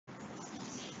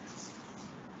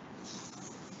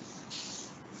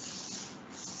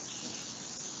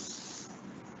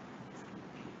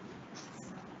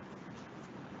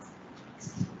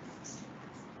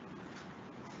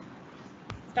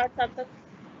start, Sarthak.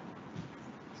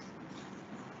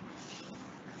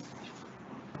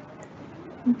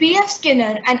 B.F.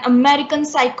 Skinner, an American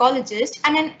psychologist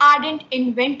and an ardent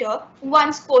inventor,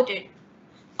 once quoted,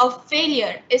 "A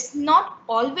failure is not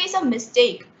always a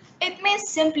mistake. It may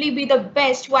simply be the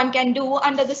best one can do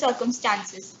under the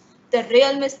circumstances. The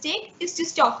real mistake is to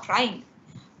stop trying."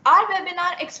 Our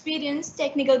webinar experienced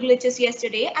technical glitches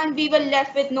yesterday and we were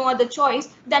left with no other choice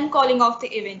than calling off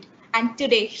the event. And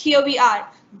today, here we are,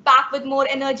 back with more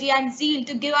energy and zeal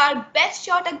to give our best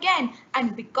shot again.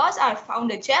 And because our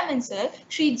founder chairman, sir,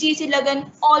 Sri G.C. Lagan,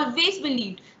 always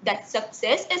believed that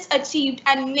success is achieved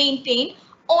and maintained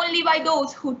only by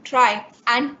those who try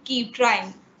and keep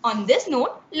trying. On this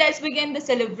note, let's begin the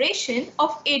celebration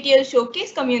of ATL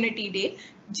Showcase Community Day,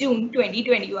 June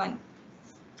 2021.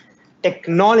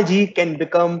 Technology can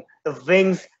become the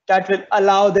wings that will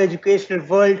allow the educational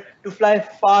world to fly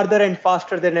farther and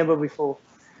faster than ever before.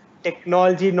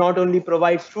 Technology not only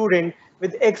provides students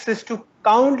with access to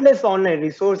countless online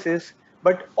resources,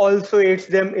 but also aids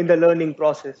them in the learning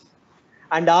process.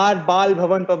 And our Bal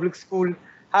Bhavan Public School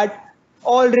had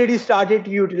already started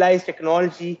to utilize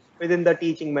technology within the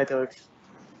teaching methods.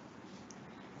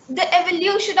 The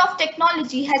evolution of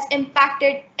technology has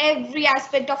impacted every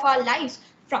aspect of our lives,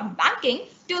 from banking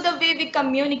to the way we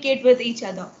communicate with each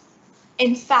other.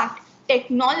 In fact,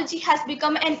 technology has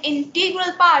become an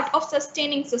integral part of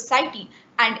sustaining society,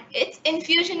 and its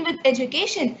infusion with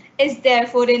education is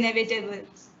therefore inevitable.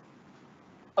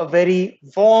 A very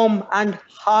warm and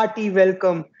hearty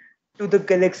welcome to the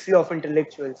galaxy of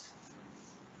intellectuals.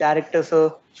 Director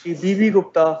Sir Shri B.V.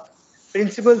 Gupta,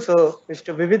 Principal Sir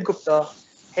Mr. Vivid Gupta,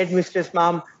 Head Mistress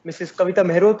Ma'am Mrs. Kavita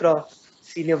Mehrotra,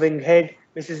 Senior Wing Head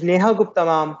Mrs. Neha Gupta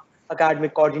Ma'am,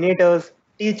 academic coordinators,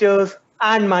 teachers,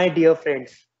 and my dear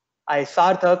friends. I,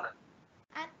 Sarthak,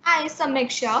 And I,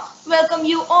 Samiksha, welcome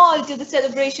you all to the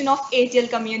celebration of ATL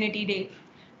Community Day.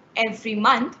 Every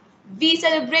month, we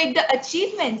celebrate the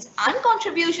achievements and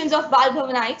contributions of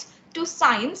Balbhavanites to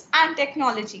science and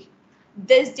technology.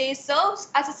 This day serves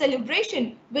as a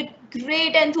celebration with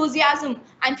great enthusiasm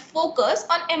and focus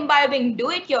on imbibing do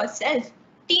it yourself,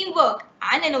 teamwork,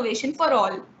 and innovation for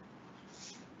all.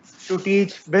 to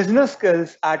teach business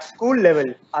skills at school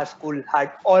level, our school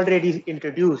had already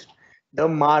introduced the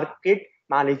market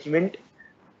management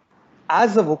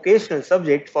as a vocational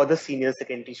subject for the senior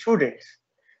secondary students.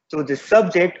 Through this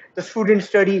subject, the students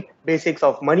study basics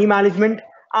of money management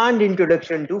and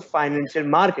introduction to financial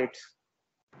markets.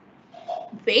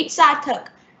 Wait, Sarthak,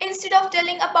 instead of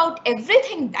telling about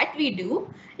everything that we do,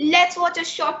 let's watch a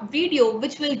short video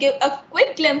which will give a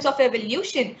quick glimpse of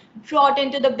evolution brought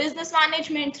into the business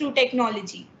management through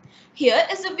technology. Here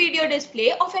is a video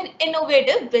display of an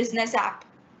innovative business app.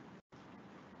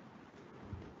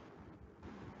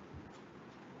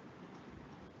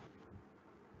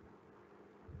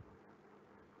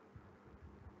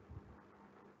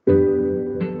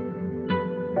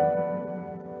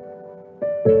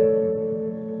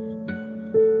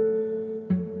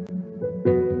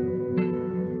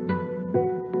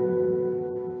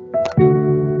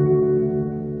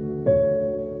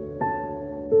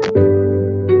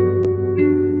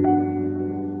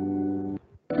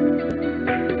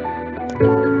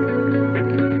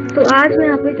 तो आज मैं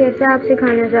आपको एक ऐसा app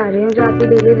सिखाने जा रही हूँ जो आपकी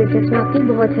डेली बिजनेस में आपकी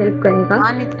बहुत हेल्प करेगा।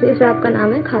 तो इस ऐप का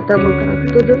नाम है खाता बुका।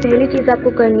 तो जो पहली चीज़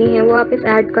आपको करनी है वो आप इस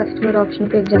ऐड कस्टमर ऑप्शन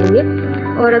पे जाइए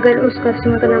और अगर उस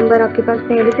कस्टमर का नंबर आपके पास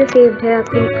पहले से सेव्ड है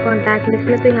आपकी कॉन्टैक्ट लिस्ट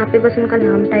में तो यहाँ पे बस उनका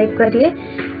नाम टाइप करिए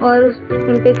और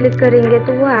उन पर क्लिक करेंगे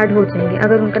तो वो ऐड हो जाएंगे।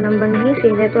 अगर उनका नंबर नहीं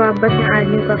सेव है तो आप बस ऐड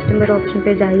न्यू कस्टमर ऑप्शन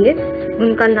पे जाइए,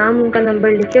 उनका नाम उनका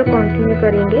नंबर लिखिए और कंटिन्यू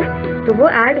करेंगे तो वो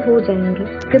ऐड हो जाएंगे।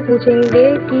 फिर पूछेंगे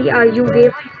कि are you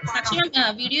wave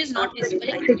Video is not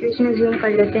visible. Situation assume कर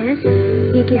लेते हैं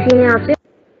कि किसी ने आपसे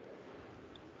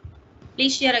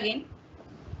Please share again.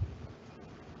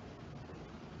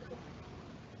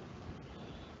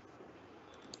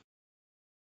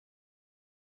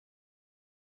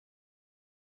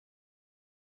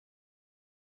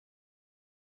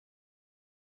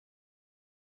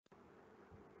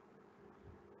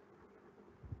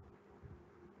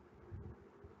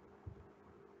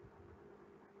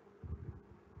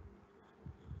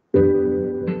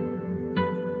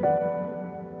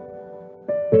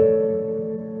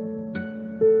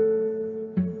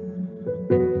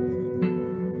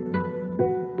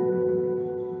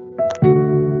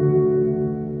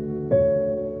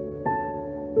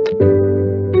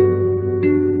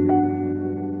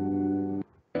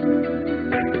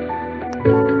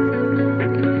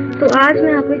 आज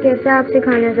मैं आपको एक ऐसा ऐप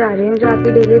सिखाने जा रही हूँ जो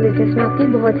आपकी डेली बेसिस में आपकी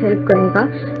बहुत हेल्प करेगा।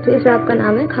 तो इस ऐप का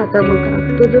नाम है खाता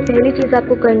बुक। तो जो पहली चीज़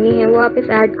आपको करनी है वो आप इस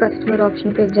ऐड कस्टमर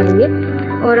ऑप्शन पे जाइए,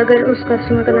 और अगर उस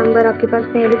कस्टमर का नंबर आपके पास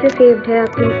पहले से सेव्ड है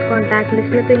आपकी कॉन्टैक्ट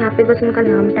लिस्ट में, तो यहाँ पे बस उनका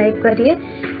नाम टाइप करिए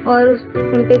और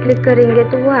उन पे क्लिक करेंगे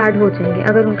तो वो ऐड हो जाएंगे।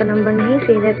 अगर उनका नंबर नहीं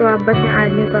सेव है तो आप बस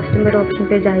ऐड न्यू कस्टमर ऑप्शन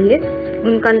पे जाइए,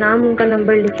 उनका नाम उनका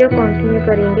नंबर लिख के कंटिन्यू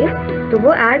करेंगे तो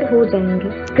वो ऐड हो जाएंगे।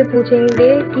 फिर पूछेंगे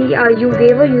कि यू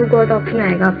गेव और यू गॉट ऑप्शन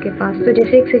आएगा आपके पास। तो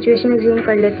जैसे एक सिचुएशन एज्यूम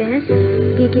कर लेते हैं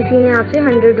कि किसी ने आपसे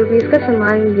 100 रुपीज़ का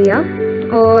सामान लिया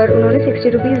और उन्होंने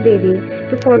 60 रुपीज़ दे दिए,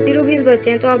 तो 40 रुपीज़ बचे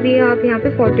हैं। तो अभी आप यहाँ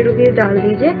पे 40 रुपीज़ डाल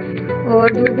दीजिए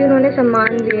और जो भी उन्होंने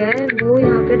सामान लिया है वो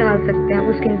यहाँ पे डाल सकते हैं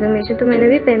आप उसकी इन्फॉर्मेशन। तो मैंने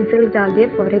भी पेंसिल डाल दिया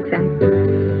फॉर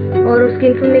एग्जाम्पल, और उसकी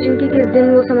इन्फॉर्मेशन की किस दिन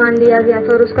वो सामान लिया गया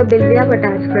था और उसका बिल भी आप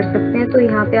अटैच कर सकते हैं। तो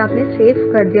यहाँ पे आपने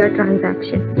सेव कर दिया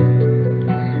ट्रांजैक्शन।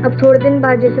 अब थोड़े दिन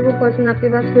बाद जैसे वो पर्सन आपके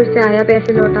पास फिर से आया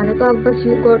पैसे लौटाने, तो आप बस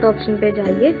यू गॉट ऑप्शन पे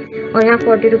जाइए और यहाँ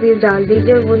 40 रुपीज़ डाल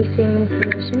दीजिए और वही सेम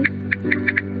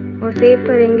इन्फॉर्मेशन और सेव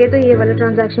करेंगे तो ये वाला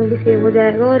ट्रांजैक्शन भी सेव हो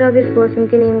जाएगा। और अब इस पर्सन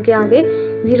के नेम के आगे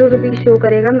 0 रुपीज़ शो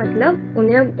करेगा, मतलब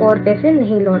उन्हें अब और पैसे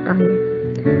नहीं लौटाने।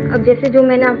 अब जैसे जो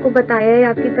मैंने आपको बताया है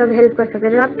आपकी तब हेल्प कर सकते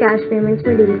हैं जब आप कैश पेमेंट्स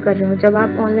में डील कर रहे हो। जब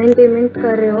आप ऑनलाइन पेमेंट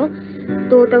कर रहे हो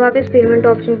तो तब आप इस पेमेंट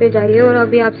ऑप्शन पे जाइए और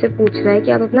अभी आपसे पूछ रहा है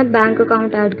कि आप अपना बैंक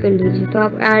अकाउंट ऐड कर लीजिए। तो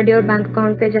आप ऐड योर बैंक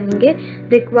अकाउंट पे जाएंगे,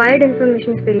 रिक्वायर्ड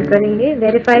इन्फॉर्मेशन फिल करेंगे,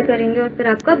 वेरीफाई करेंगे और फिर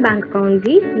आपका बैंक अकाउंट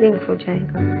भी लिंक हो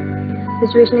जाएगा।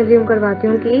 सिचुएशन एज्यूम करवाती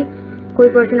हूँ कि कोई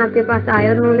पर्सन आपके पास आया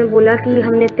और उन्होंने बोला कि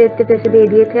हमने इतने इतने पैसे दे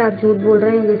दिए थे, आप झूठ बोल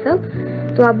रहे हैं ये सब।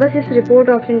 तो आप बस इस रिपोर्ट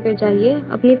ऑप्शन पे जाइए,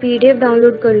 अपनी PDF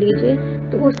डाउनलोड कर लीजिए।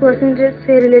 तो उस पर्सन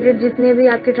से रिलेटेड जितने भी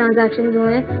आपके ट्रांजैक्शन जो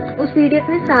हैं उस PDF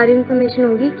में सारी इन्फॉर्मेशन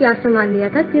होगी, क्या सामान लिया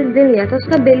था, किस दिन लिया था,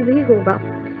 उसका बिल भी होगा।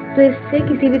 तो इससे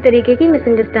किसी भी तरीके की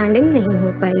मिसअंडरस्टैंडिंग नहीं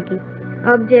हो पाएगी।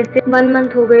 अब जैसे 1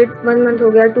 मंथ हो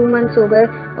गया, 2 मंथ्स हो गए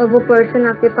और वो पर्सन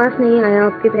आपके पास नहीं आया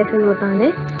आपके पैसे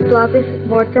लौटाने, तो आप इस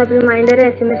व्हाट्सएप रिमाइंडर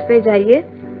SMS पे जाइए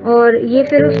और ये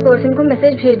फिर उस पर्सन को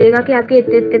मैसेज भेज देगा कि आपके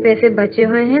इतने इतने पैसे बचे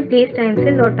हुए हैं, प्लीज टाइम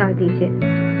से लौटा दीजिए।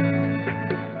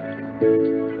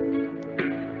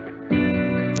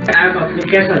 ऐप आपको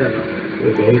कैसा लगा?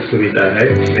 वो बहुत सुविधा है,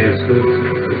 मैं उसको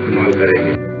इस्तेमाल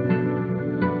करेंगे।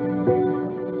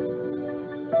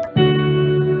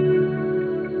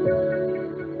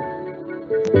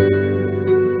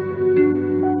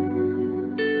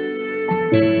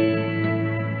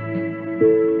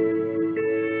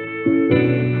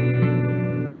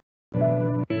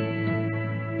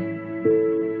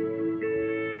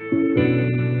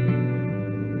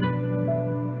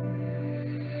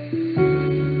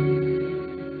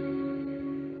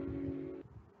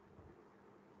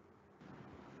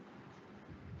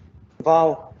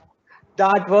 Wow,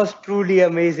 that was truly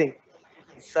amazing.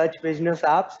 Such business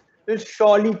apps will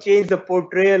surely change the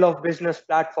portrayal of business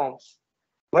platforms.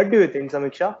 What do you think,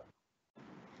 Samiksha?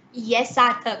 Yes,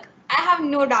 Sarthak, I have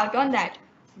no doubt on that.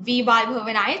 We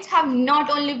Bhavanites have not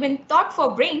only been taught for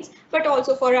brains but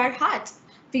also for our hearts.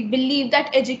 We believe that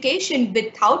education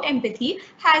without empathy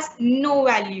has no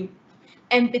value.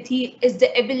 Empathy is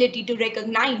the ability to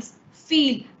recognize,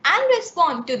 feel, and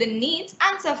respond to the needs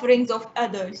and sufferings of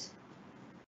others.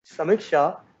 Samiksha,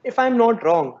 if I'm not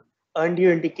wrong, aren't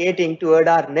you indicating toward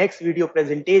our next video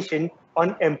presentation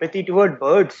on empathy toward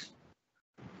birds?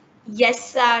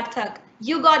 Yes, Sarthak,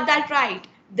 you got that right.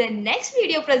 The next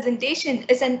video presentation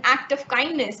is an act of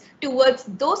kindness towards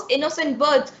those innocent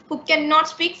birds who cannot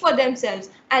speak for themselves,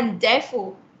 and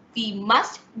therefore we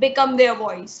must become their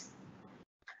voice.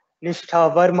 Nishtha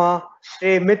Verma,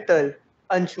 Shrey Mittal,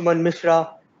 Anshuman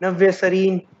Mishra, Navya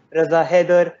Sareen, Raza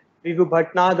Haider, Vivu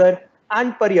Bhatnagar,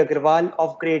 and Pari Agarwal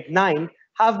of grade 9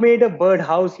 have made a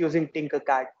birdhouse using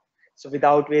Tinkercad. So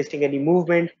without wasting any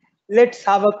movement, let's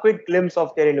have a quick glimpse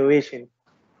of their innovation.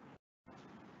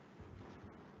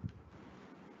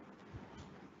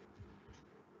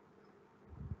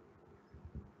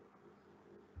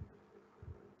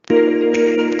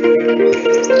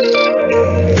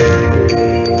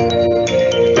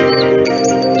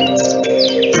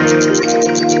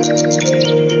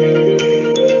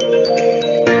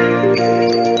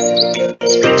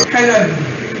 Hello,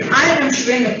 I am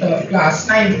Shrey Mittal of class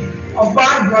 9 of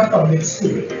Bardwar Public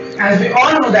School. As we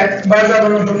all know that birds are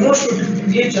one of the most beautiful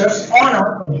creatures on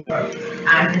our earth,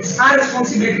 and it's our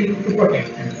responsibility to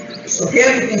protect them. So here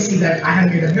you can see that I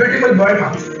have made a beautiful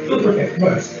birdhouse to protect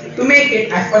birds. To make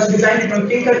it, I first designed it on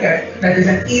Tinkercad, that is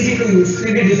an easy to use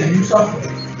 3D designing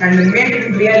software, and then made it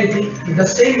in reality with the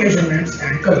same measurements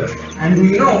and color. And do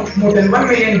you know, more than 1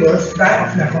 million birds die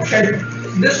of lack of shelter.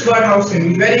 This birdhouse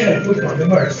can be very helpful for the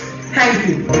birds. Thank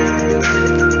you.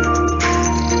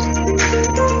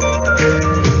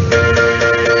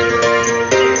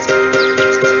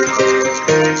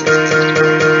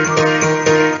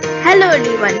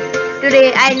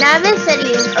 Today I, Nabil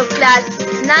Salim of class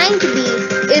 9th B,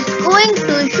 is going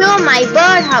to show my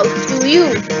birdhouse to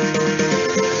you.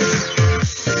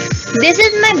 This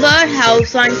is my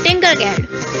birdhouse on Tinkercad.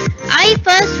 I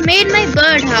first made my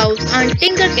birdhouse on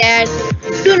Tinkercad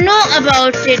to know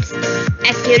about its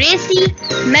accuracy,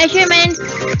 measurements,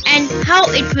 and how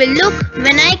it will look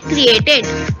when I create it.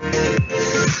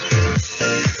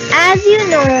 As you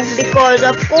know, because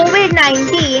of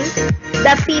COVID-19,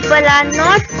 the people are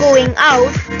not going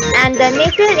out and the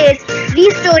nature is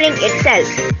restoring itself.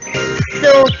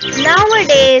 So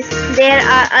nowadays there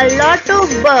are a lot of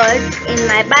birds in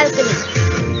my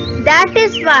balcony. That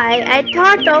is why I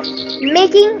thought of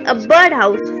making a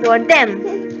birdhouse for them.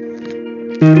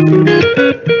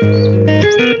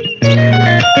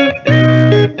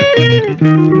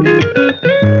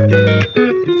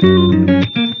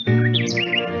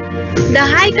 The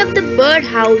height of the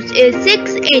birdhouse is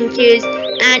 6 inches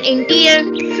and interior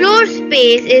floor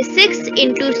space is 6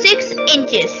 into 6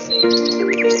 inches.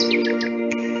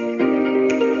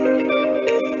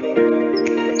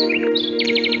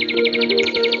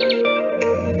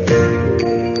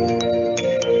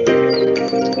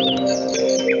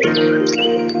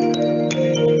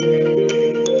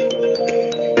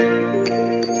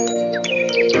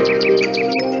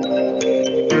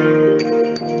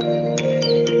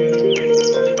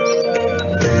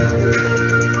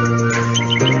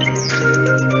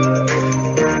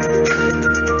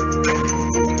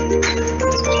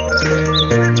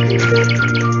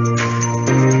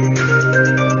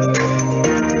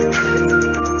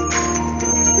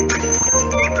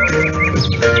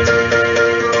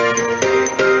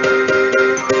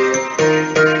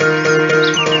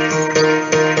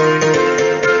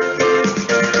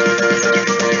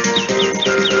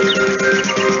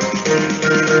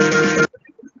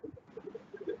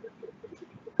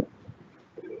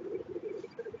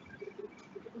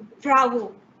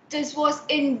 Bravo! This was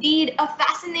indeed a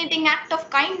fascinating act of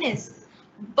kindness.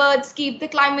 Birds keep the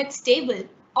climate stable,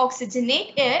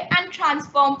 oxygenate air, and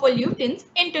transform pollutants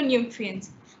into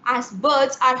nutrients. As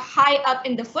birds are high up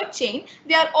in the food chain,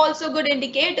 they are also good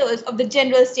indicators of the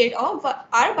general state of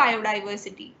our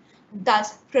biodiversity.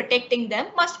 Thus, protecting them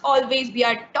must always be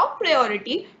our top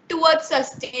priority towards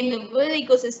sustainable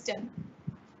ecosystem.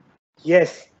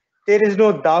 Yes, there is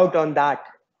no doubt on that.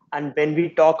 And when we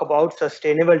talk about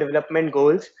sustainable development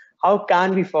goals, how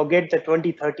can we forget the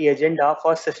 2030 Agenda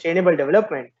for Sustainable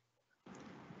Development?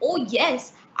 Oh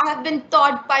yes, I have been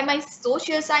taught by my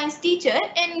social science teacher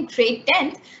in grade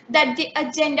 10th that the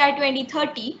Agenda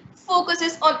 2030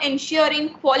 focuses on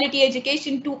ensuring quality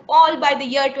education to all by the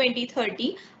year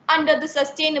 2030 under the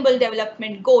Sustainable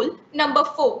Development Goal number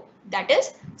 4, that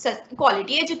is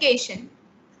quality education.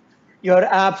 You're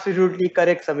absolutely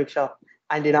correct, Samiksha.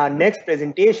 And in our next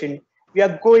presentation, we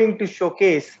are going to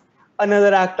showcase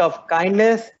another act of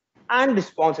kindness and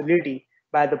responsibility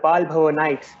by the Bal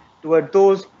Bhavanites toward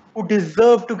those who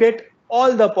deserve to get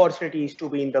all the opportunities to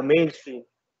be in the mainstream.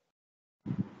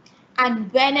 And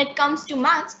when it comes to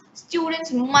maths,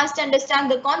 students must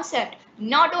understand the concept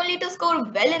not only to score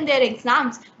well in their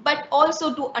exams, but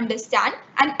also to understand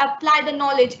and apply the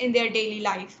knowledge in their daily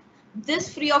life.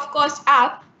 This free of cost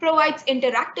app provides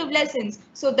interactive lessons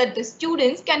so that the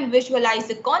students can visualize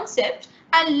the concepts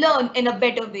and learn in a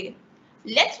better way.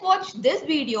 Let's watch this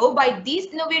video by these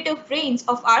innovative brains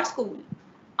of our school.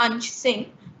 Ansh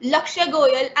Singh, Lakshya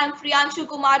Goyal and Priyanshu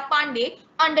Kumar Pandey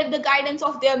under the guidance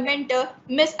of their mentor,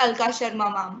 Miss Alka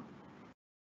Sharma ma'am.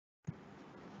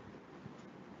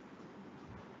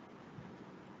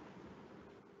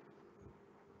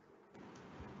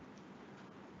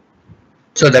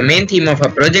 So the main theme of our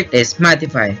project is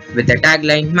Mathify with the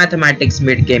tagline Mathematics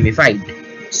Made Gamified.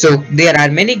 So there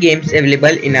are many games available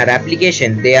in our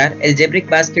application. They are Algebraic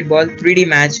Basketball, 3D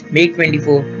Match, Make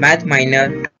 24, Math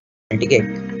Miner, and Cake.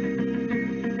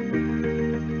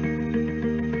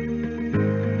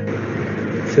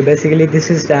 So basically this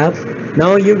is the app.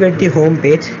 Now you get the home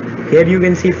page. Here you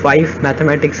can see 5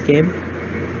 mathematics game.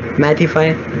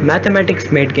 Mathify,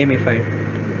 Mathematics Made Gamified.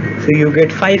 So you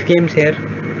get 5 games here.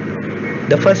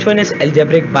 The first one is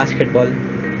Algebraic Basketball.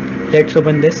 Let's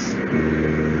open this.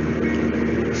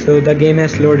 So the game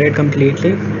has loaded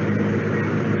completely.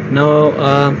 Now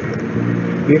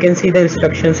you can see the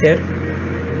instructions here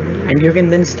and you can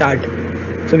then start.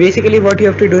 So basically what you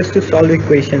have to do is to solve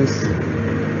equations.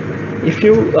 If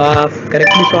you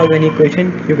correctly solve any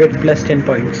equation, you get plus 10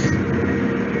 points.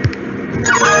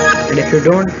 And if you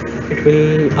don't, it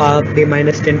will be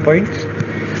minus 10 points.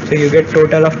 So you get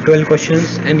total of 12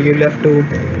 questions and you'll have to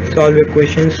solve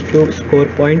equations to score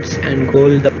points and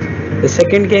goal. The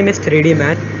second game is 3D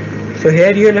Math. So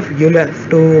here you'll have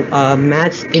to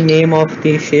match the name of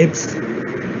the shapes.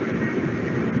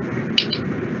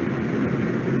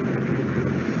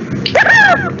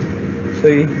 So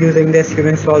using this you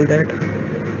can solve that.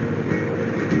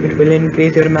 It will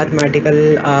increase your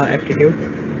mathematical aptitude.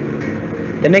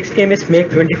 The next game is Make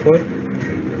 24.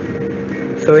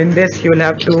 So in this you will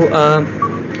have to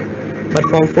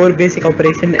perform 4 basic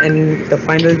operations and the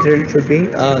final result should be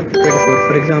 24.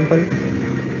 For example,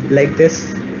 like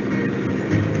this.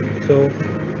 So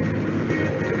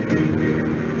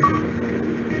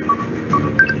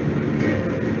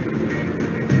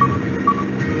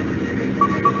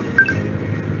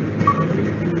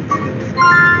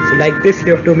like this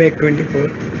you have to make 24.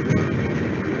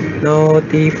 Now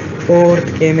the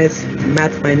fourth game is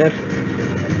Math Minor.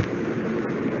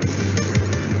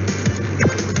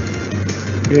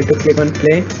 You need to click on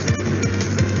play.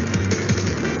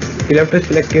 You'll have to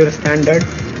select your standard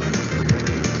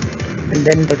and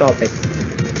then the topic.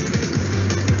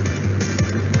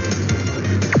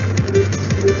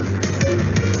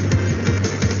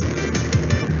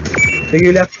 So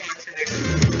you'll have to answer it.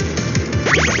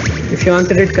 If you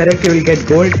answer it correct, you will get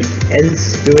gold,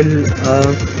 else you will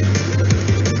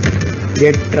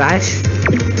get trash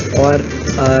or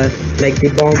like the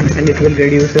bomb, and it will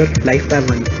reduce your life by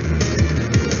 1.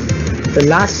 The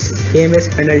last game is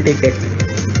Penalty Kick.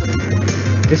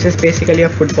 This is basically a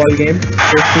football game.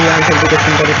 So if you answer the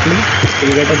question correctly, you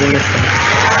will get a bonus point.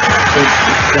 So it's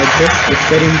like this. It's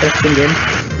very interesting game.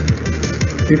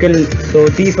 You can. So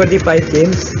these were the 5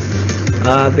 games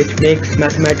which makes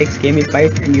mathematics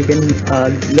gamified, and you can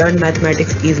learn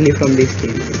mathematics easily from these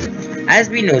games. As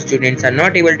we know, students are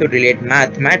not able to relate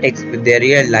mathematics with their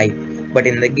real life, but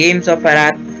in the games of our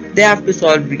app, they have to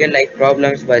solve real life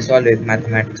problems by solving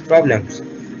mathematics problems.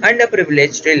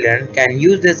 Underprivileged children can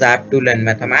use this app to learn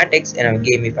mathematics in a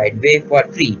gamified way for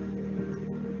free.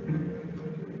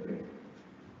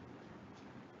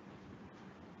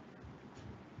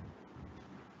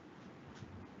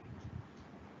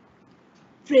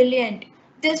 Brilliant.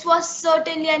 This was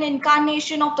certainly an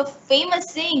incarnation of the famous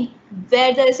saying,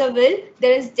 where there is a will,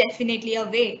 there is definitely a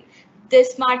way.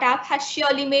 This smart app has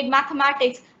surely made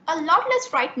mathematics a lot less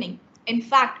frightening. In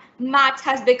fact, maths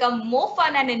has become more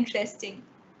fun and interesting.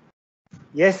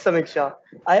 Yes, Samiksha,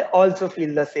 I also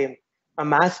feel the same. A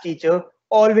maths teacher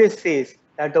always says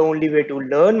that the only way to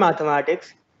learn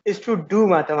mathematics is to do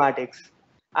mathematics.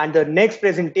 And the next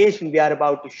presentation we are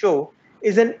about to show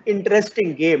is an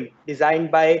interesting game designed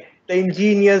by the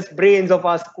ingenious brains of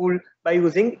our school by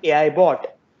using AI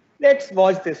bot. Let's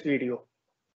watch this video.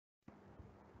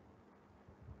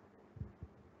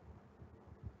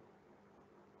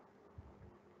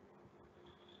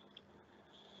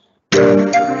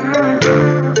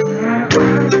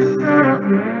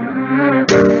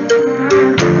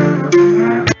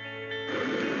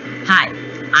 Hi,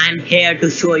 I'm here to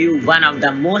show you one of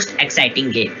the most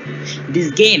exciting games.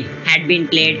 This game had been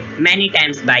played many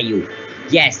times by you.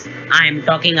 Yes, I am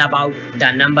talking about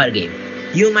the number game.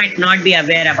 You might not be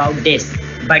aware about this,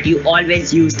 but you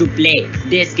always used to play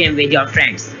this game with your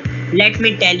friends. Let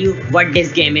me tell you what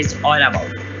this game is all about.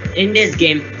 In this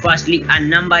game, firstly a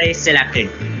number is selected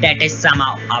that is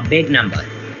somehow a big number.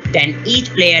 Then each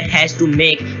player has to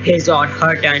make his or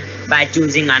her turn by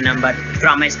choosing a number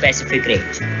from a specific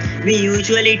range. We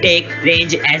usually take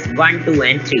range as 1, 2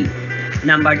 and 3.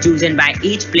 Number chosen by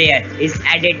each player is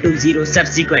added to 0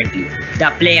 subsequently.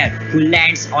 The player who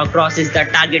lands or crosses the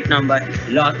target number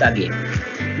lost the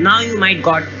game. Now you might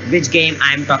got which game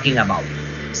I am talking about.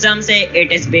 Some say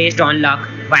it is based on luck,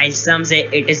 while some say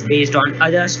it is based on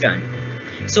others' turn.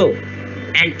 So,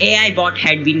 an AI bot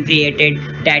had been created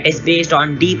that is based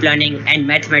on deep learning and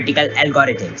mathematical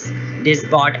algorithms. This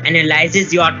bot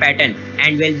analyzes your pattern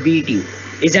and will beat you.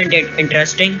 Isn't it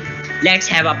interesting? Let's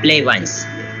have a play once.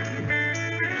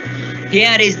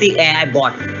 Here is the AI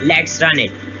bot. Let's run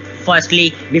it.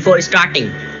 Firstly, before starting,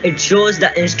 it shows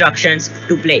the instructions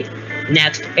to play.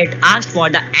 Next, it asks for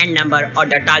the end number or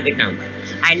the target number.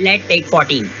 I let take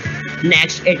 14.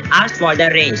 Next, it asks for the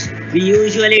range. We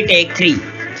usually take 3.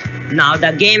 Now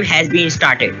the game has been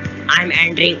started. I'm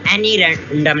entering any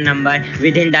random number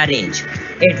within the range.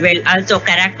 It will also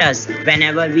correct us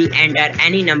whenever we enter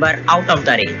any number out of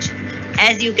the range.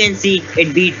 As you can see,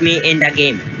 it beat me in the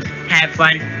game. Have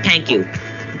fun. Thank you.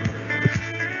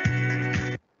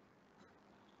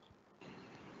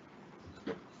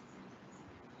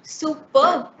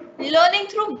 Superb! Learning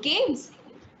through games.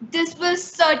 This will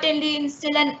certainly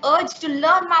instill an urge to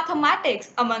learn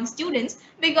mathematics among students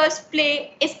because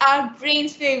play is our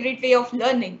brain's favorite way of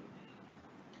learning.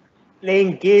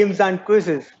 Playing games and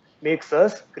quizzes makes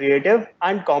us creative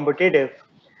and competitive.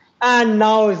 And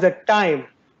now is the time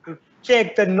to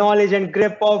check the knowledge and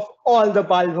grip of all the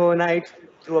Balbhonites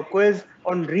through a quiz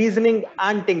on reasoning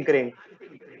and tinkering.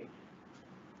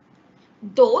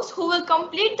 Those who will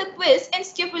complete the quiz in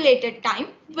stipulated time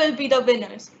will be the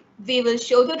winners. We will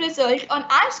show the result on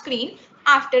our screen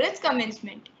after its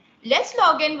commencement. Let's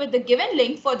log in with the given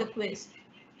link for the quiz.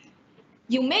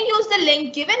 You may use the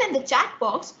link given in the chat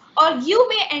box, or you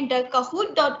may enter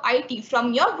kahoot.it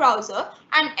from your browser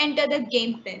and enter the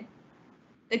game pin.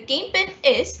 The game pin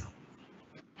is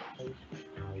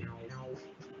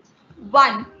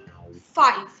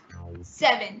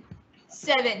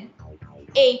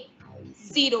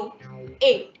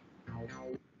 157708.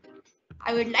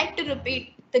 I would like to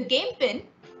repeat the game pin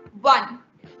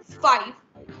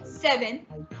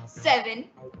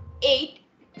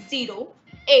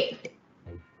 15770808.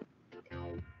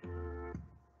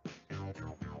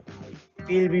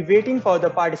 We'll be waiting for the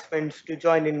participants to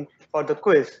join in for the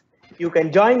quiz. You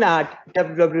can join at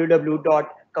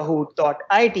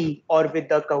www.kahoot.it or with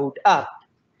the Kahoot app.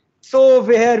 So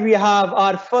here we have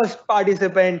our first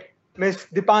participant, Miss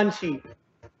Dipanshi.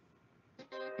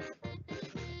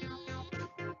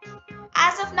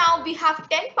 As of now, we have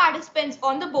 10 participants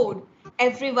on the board.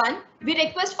 Everyone, we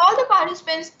request all the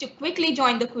participants to quickly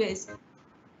join the quiz.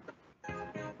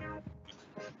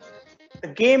 The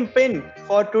game pin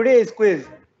for today's quiz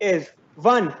is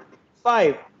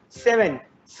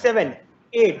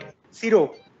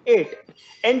 15770808.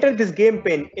 Enter this game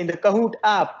pin in the Kahoot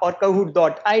app or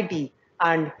kahoot.it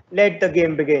and let the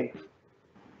game begin.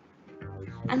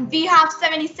 And we have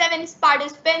 77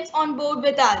 participants on board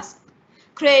with us.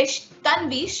 Krish,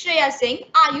 Tanvi, Shreya Singh,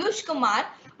 Ayush Kumar,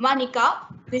 Manika,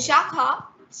 Vishakha,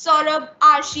 Saurabh,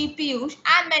 Arshi, Piyush,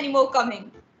 and many more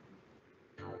coming.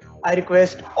 I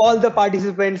request all the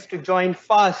participants to join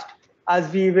fast as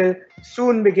we will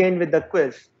soon begin with the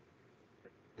quiz.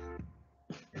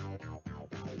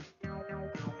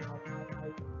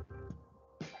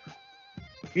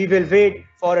 We will wait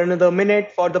for another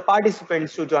minute for the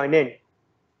participants to join in.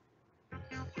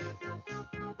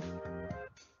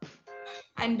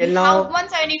 And we have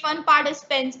 171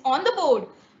 participants on the board.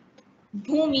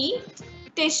 Bhumi,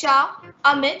 Tisha,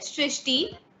 Amit,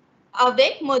 Shrishti,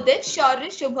 Avik, Mudit, Shaurya,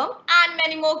 Shubham, and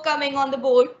many more coming on the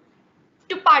board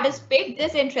to participate in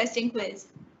this interesting quiz.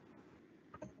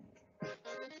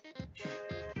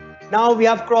 Now we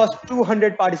have crossed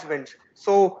 200 participants.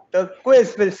 So the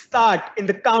quiz will start in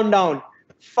the countdown.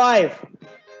 5,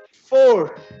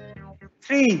 4,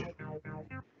 3,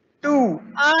 2,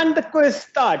 and the quiz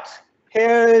starts.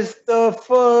 Here is the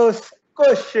first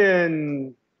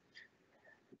question.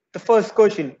 The first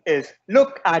question is,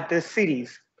 look at this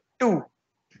series. 2,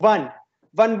 1,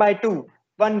 1 by 2,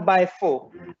 1 by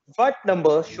 4. What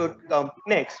number should come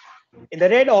next? In the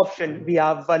red option, we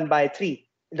have 1 by 3.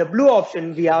 In the blue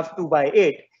option, we have 2 by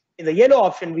 8. In the yellow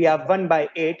option, we have 1 by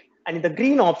 8. And in the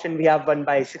green option, we have 1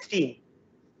 by 16.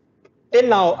 Till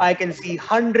now, I can see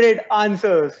 100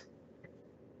 answers.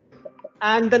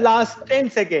 And the last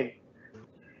 10 seconds.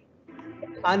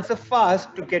 Answer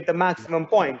fast to get the maximum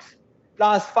points.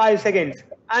 Last 5 seconds.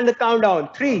 And the countdown.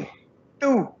 3,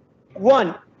 2,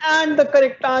 1. And the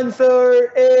correct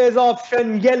answer is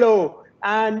option yellow.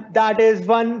 And that is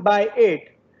 1 by 8.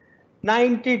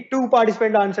 92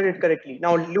 participants answered it correctly.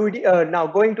 Now, now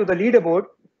going to the leaderboard,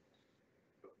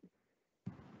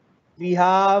 we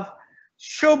have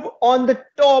Shubh on the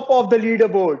top of the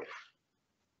leaderboard.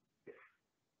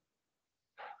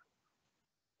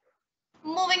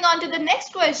 Moving on to the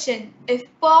next question. If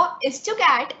paw is to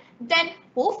cat, then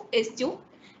hoof is to.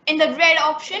 In the red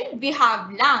option, we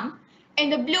have lamb. In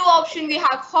the blue option, we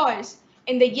have horse.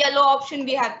 In the yellow option,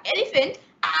 we have elephant.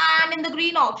 And in the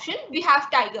green option, we have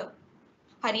tiger.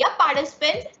 Hurry up,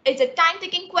 participants. It's a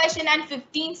time-ticking question and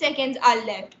 15 seconds are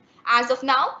left. As of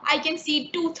now, I can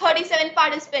see 237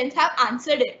 participants have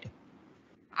answered it.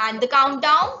 And the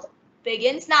countdown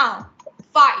begins now.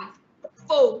 5,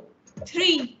 4,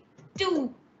 3,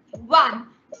 2, 1.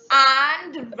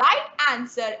 And the right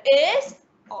answer is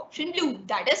option blue,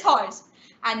 that is horse.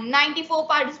 And 94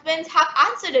 participants have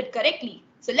answered it correctly.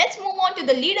 So let's move on to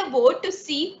the leaderboard to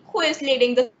see who is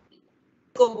leading the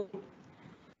scoreboard.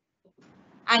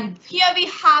 And here we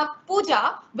have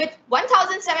Pooja with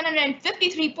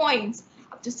 1,753 points,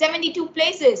 up to 72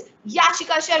 places.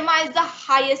 Yashika Sharma is the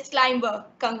highest climber.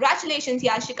 Congratulations,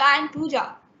 Yashika and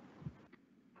Pooja.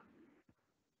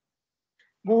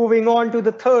 Moving on to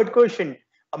the third question,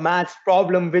 a maths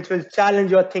problem which will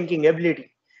challenge your thinking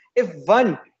ability. If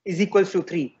 1 is equals to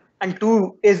 3 and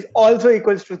 2 is also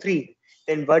equals to 3,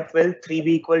 then what will 3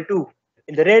 be equal to?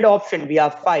 In the red option, we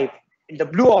have 5. In the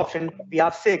blue option, we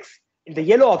have 6. In the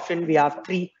yellow option, we have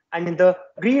 3. and in the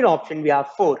green option we have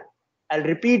 4. I'll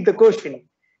repeat the question.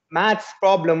 Maths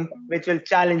problem which will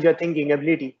challenge your thinking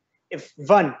ability. If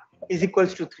 1 is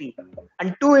equals to 3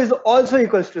 and 2 is also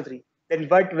equals to 3, then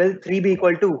what will 3 be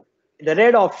equal to? In the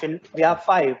red option we have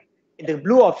 5. In the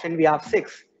blue option we have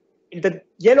 6. In the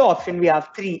yellow option we have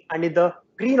 3, and in the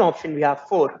green option we have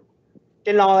 4.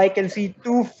 Till now I can see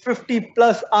 250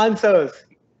 plus answers.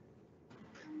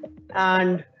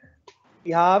 And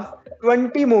we have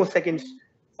 20 more seconds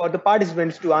for the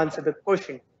participants to answer the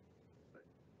question.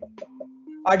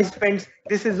 Participants,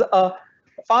 this is a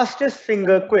fastest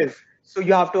finger quiz. So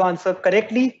you have to answer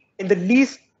correctly in the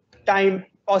least time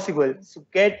possible to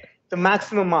get the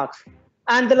maximum marks.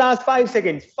 And the last 5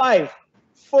 seconds. 5,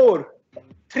 4,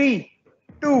 3,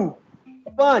 2,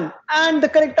 1. And the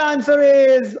correct answer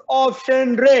is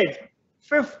option red.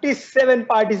 57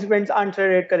 participants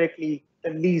answered it correctly,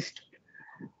 the least.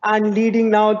 And leading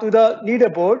now to the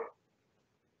leaderboard.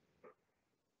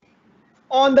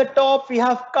 On the top, we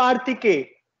have Karthike,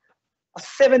 a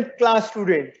 7th class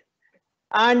student.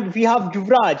 And we have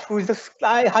Yuvraj, who is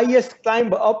the highest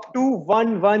climb up to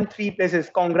 113 places.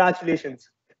 Congratulations.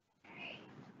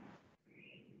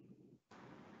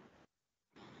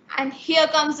 And here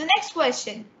comes the next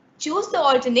question. Choose the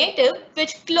alternative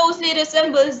which closely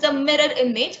resembles the mirror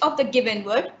image of the given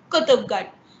word Kutubgarh.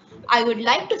 I would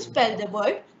like to spell the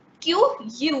word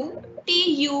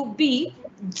Qutubgarh.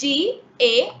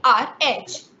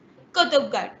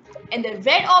 Kutubgarh. In the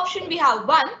red option we have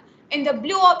 1, in the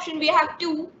blue option we have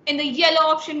 2, in the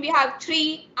yellow option we have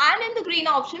 3, and in the green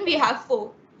option we have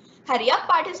 4. Hurry up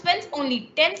participants,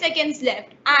 only 10 seconds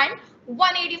left and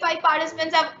 185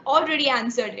 participants have already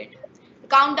answered it. The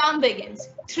countdown begins.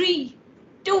 3,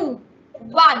 2,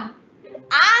 1.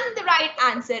 And the right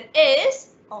answer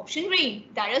is option green,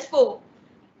 that is 4.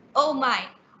 Oh my,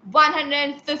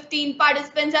 115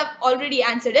 participants have already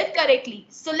answered it correctly.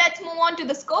 So let's move on to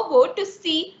the scoreboard to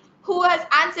see who has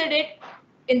answered it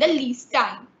in the least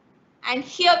time. And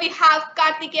here we have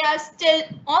Kartikeya still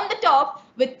on the top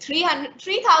with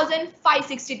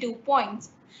 3,562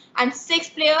 points. And 6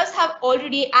 players have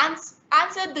already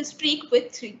answered the streak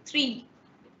with 3.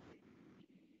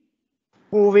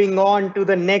 Moving on to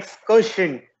the next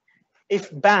question.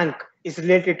 If bank is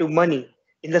related to money,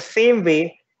 in the same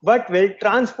way, what will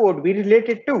transport be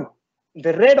related to? In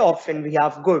the red option, we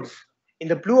have goods. In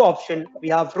the blue option, we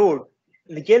have road.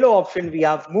 In the yellow option, we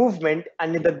have movement.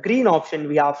 And in the green option,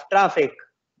 we have traffic.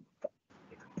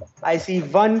 I see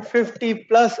 150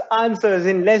 plus answers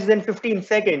in less than 15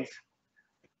 seconds.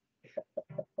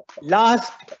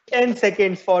 Last 10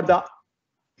 seconds for the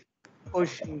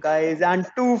question, guys, and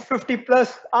 250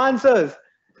 plus answers.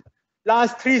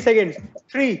 Last 3 seconds.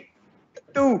 3,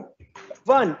 2,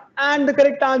 1. And the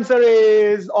correct answer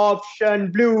is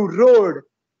option blue, road.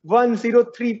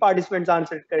 103 participants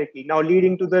answered correctly. Now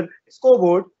leading to the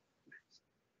scoreboard,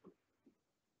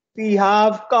 we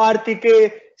have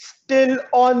Karthike still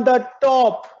on the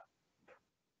top.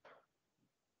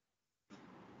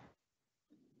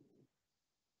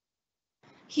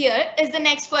 Here is the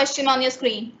next question on your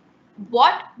screen.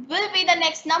 What will be the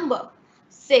next number?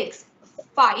 6,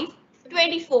 5,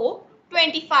 24,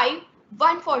 25,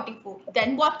 144.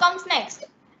 Then what comes next?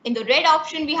 In the red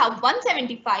option, we have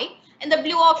 175. In the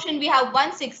blue option, we have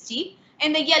 160.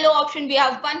 In the yellow option, we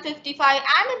have 155.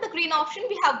 And in the green option,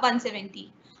 we have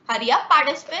 170. Hurry up,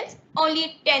 participants.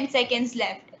 Only 10 seconds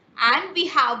left. And we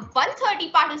have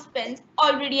 130 participants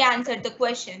already answered the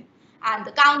question. And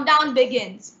the countdown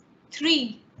begins.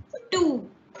 3, 2,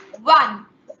 1.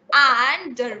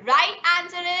 And the right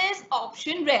answer is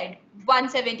option red,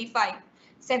 175.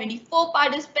 74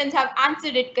 participants have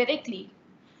answered it correctly.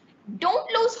 Don't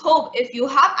lose hope if you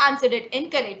have answered it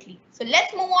incorrectly. So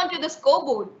let's move on to the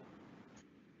scoreboard.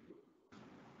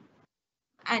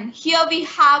 And here we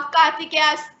have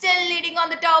Kartikeya still leading on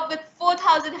the top with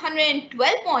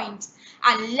 4,112 points.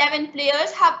 And 11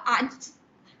 players have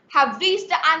reached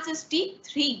the answer streak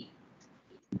 3.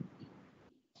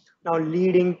 Now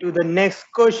leading to the next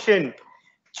question.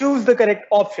 Choose the correct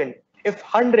option. If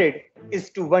 100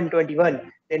 is to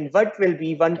 121, then what will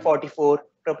be 144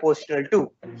 proportional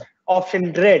to?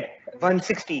 Option red,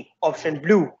 160. Option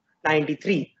blue,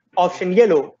 93. Option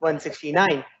yellow,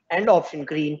 169. And option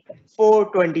green,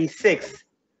 426.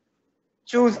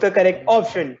 Choose the correct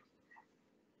option.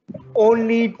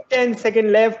 Only 10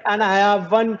 seconds left and I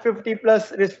have 150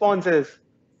 plus responses.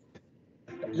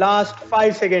 Last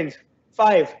 5 seconds.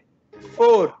 5,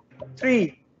 4,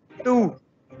 3, 2,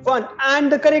 1.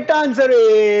 And the correct answer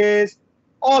is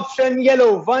option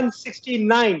yellow,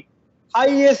 169.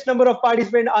 Highest number of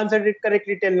participants answered it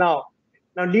correctly till now.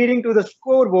 Now leading to the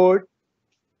scoreboard,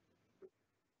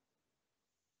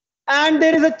 And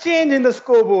there is a change in the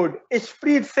scoreboard.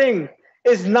 Ishpreet Singh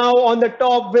is now on the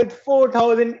top with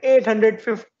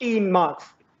 4,815 marks.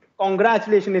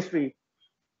 Congratulations, Ishpreet.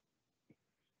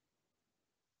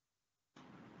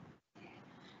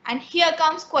 And here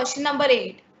comes question number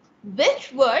 8.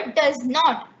 Which word does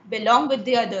not belong with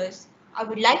the others? I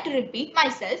would like to repeat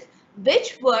myself.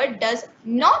 Which word does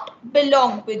not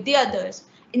belong with the others?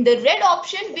 In the red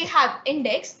option, we have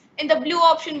index. In the blue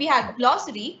option, we have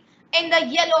glossary. In the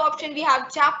yellow option, we have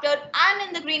chapter. And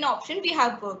in the green option, we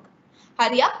have book.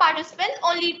 Hurry up, participants.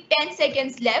 Only 10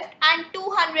 seconds left and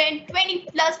 220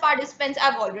 plus participants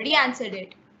have already answered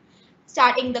it.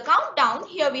 Starting the countdown,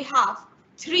 here we have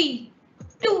 3,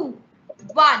 2,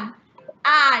 1.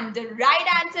 And the right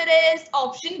answer is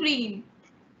option green.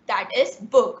 That is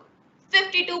book.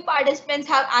 52 participants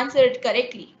have answered it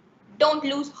correctly. Don't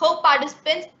lose hope,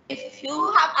 participants, if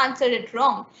you have answered it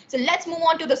wrong. So let's move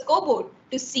on to the scoreboard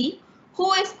to see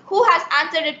who has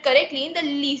answered it correctly in the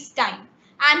least time.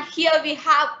 And here we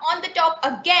have on the top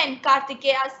again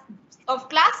Kartikeya of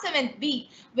class 7th B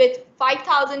with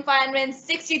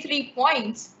 5,563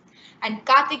 points. And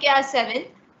Kartikeya 7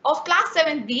 of class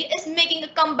 7th B is making a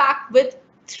comeback with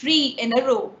 3 in a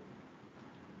row.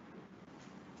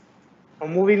 Now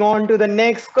moving on to the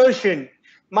next question.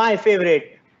 My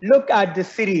favorite. Look at this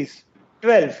series.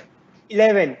 12,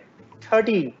 11,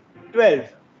 13, 12,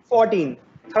 14,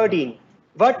 13.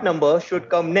 What number should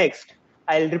come next?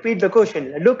 I'll repeat the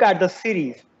question. Look at the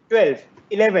series. 12,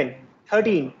 11,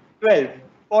 13, 12,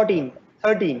 14,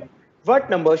 13. What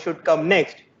number should come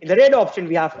next? In the red option,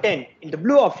 we have 10. In the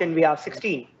blue option, we have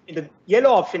 16. In the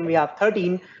yellow option, we have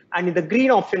 13. And in the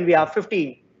green option, we have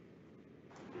 15.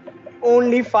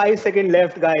 Only 5 seconds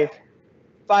left, guys.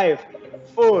 5,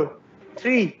 4,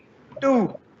 3,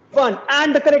 2, 1.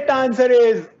 And the correct answer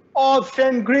is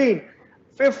option green.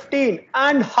 15.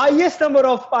 And highest number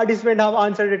of participants have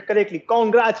answered it correctly.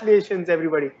 Congratulations,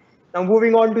 everybody. Now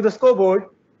moving on to the scoreboard.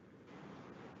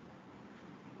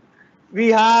 We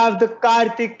have the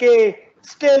Kartikeya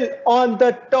still on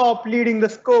the top leading the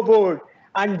scoreboard.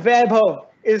 And Vaibhav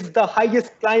is the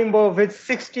highest climber with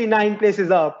 69 places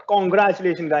up.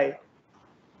 Congratulations, guys.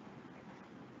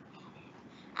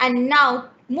 And now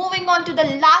moving on to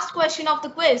the last question of the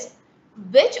quiz.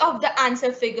 Which of the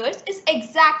answer figures is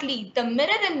exactly the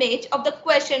mirror image of the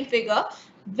question figure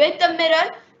with the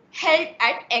mirror held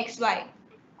at XY?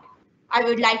 I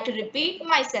would like to repeat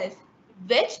myself.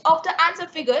 Which of the answer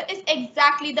figure is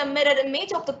exactly the mirror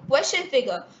image of the question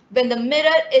figure when the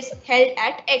mirror is held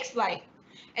at XY?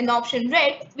 In the option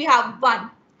red, we have 1.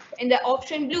 In the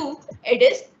option blue, it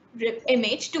is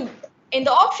image 2. In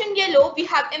the option yellow, we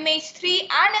have image 3,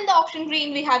 and in the option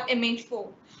green, we have image 4.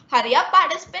 Hurry up,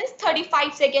 participants,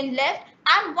 35 seconds left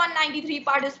and 193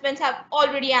 participants have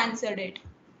already answered it.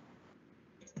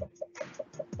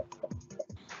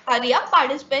 Hurry up,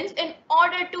 participants, in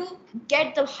order to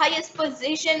get the highest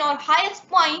position or highest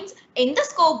points in the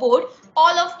scoreboard,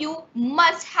 all of you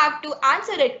must have to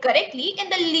answer it correctly in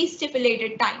the least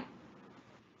stipulated time.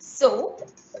 So,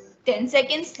 10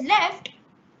 seconds left.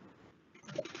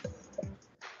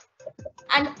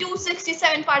 And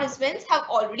 267 participants have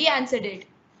already answered it.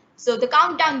 So the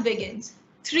countdown begins.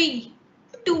 3,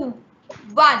 2,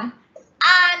 1. And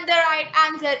the right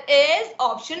answer is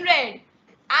option red.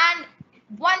 And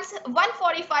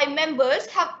 145 members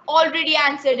have already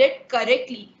answered it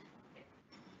correctly.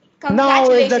 Now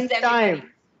is the Congratulations, time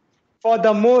everybody. for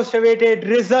the most awaited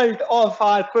result of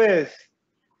our quiz.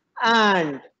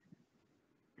 And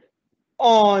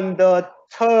on the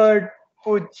third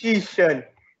position,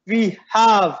 we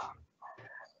have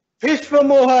Vishwa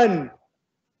Mohan.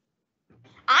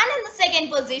 And in the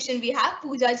second position, we have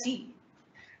Pooja Ji.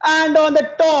 And on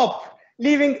the top,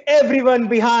 leaving everyone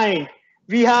behind,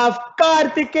 we have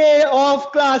Kartikeya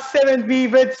of class 7B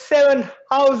with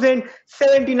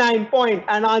 7,079 points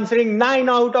and answering 9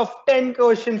 out of 10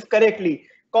 questions correctly.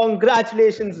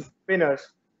 Congratulations,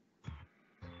 winners.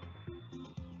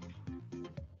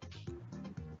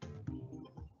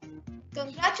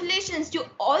 Congratulations to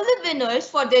all the winners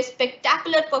for their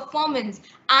spectacular performance,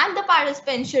 and the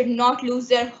participants should not lose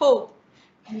their hope.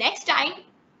 Next time,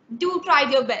 do try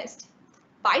your best.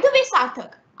 By the way,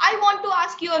 Sarthak, I want to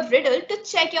ask you a riddle to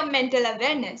check your mental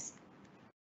awareness.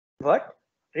 What?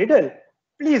 Riddle?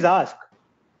 Please ask.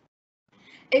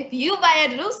 If you buy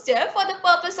a rooster for the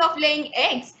purpose of laying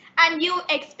eggs and you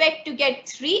expect to get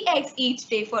 3 eggs each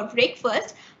day for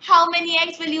breakfast, how many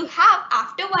eggs will you have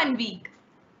after 1 week?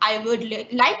 I would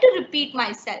like to repeat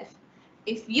myself.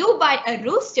 If you buy a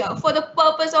rooster for the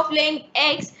purpose of laying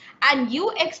eggs and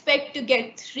you expect to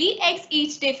get 3 eggs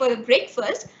each day for the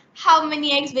breakfast, how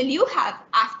many eggs will you have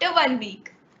after 1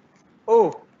 week?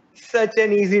 Oh, such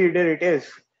an easy riddle it is.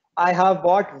 I have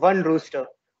bought one rooster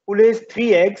who lays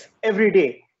 3 eggs every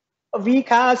day. A week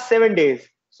has 7 days.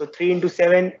 So 3 into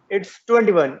 7, it's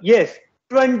 21. Yes,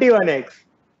 21 eggs.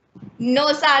 No,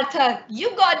 Sarthak, you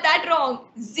got that wrong.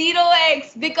 0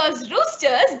 eggs because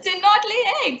roosters do not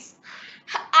lay eggs.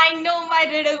 I know my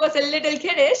riddle was a little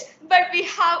kiddish, but we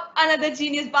have another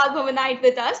genius Bal Bhavanite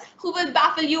with us who will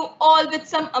baffle you all with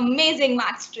some amazing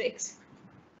maths tricks.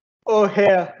 Oh,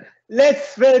 here,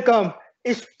 let's welcome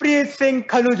Ishpreet Singh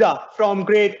Khanuja from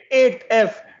grade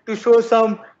 8F to show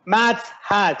some maths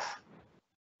hacks.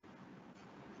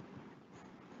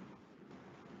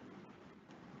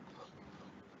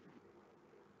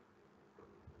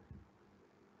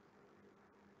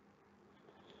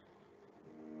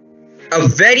 A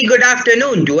very good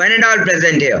afternoon to one and all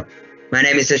present here. My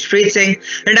name is Ishpreet Singh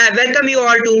and I welcome you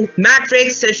all to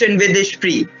Matrix session with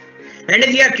Ishpreet. And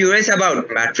if you are curious about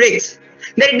Matrix,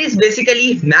 then it is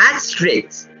basically maths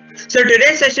tricks. So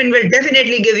today's session will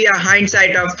definitely give you a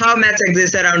hindsight of how maths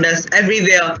exists around us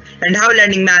everywhere and how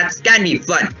learning maths can be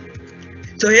fun.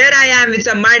 So here I am with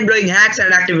some mind-blowing hacks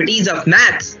and activities of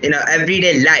maths in our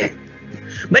everyday life.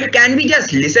 But can we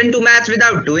just listen to maths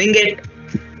without doing it?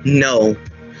 No.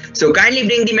 So kindly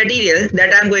bring the material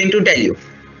that I am going to tell you.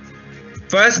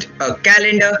 First, a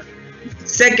calendar.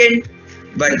 Second,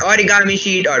 one origami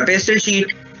sheet or pastel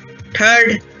sheet.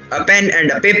 Third, a pen and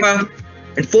a paper.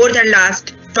 And fourth and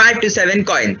last, 5 to 7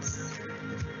 coins.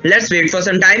 Let's wait for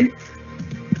some time.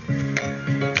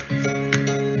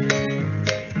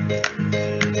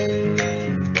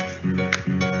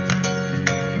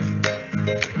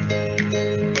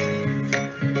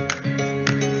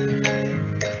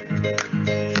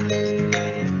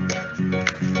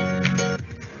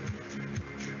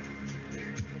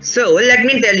 So let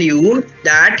me tell you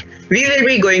that we will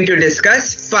be going to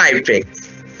discuss 5 tricks.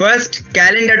 First,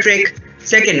 calendar trick.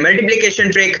 Second,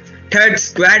 multiplication trick. Third,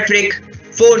 square trick.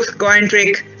 Fourth, coin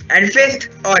trick. And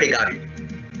fifth, origami.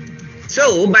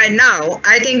 So by now,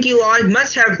 I think you all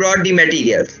must have brought the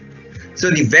materials.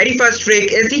 So the very first trick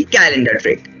is the calendar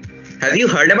trick. Have you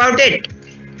heard about it?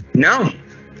 No?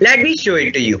 Let me show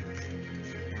it to you.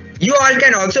 You all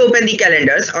can also open the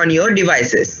calendars on your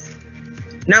devices.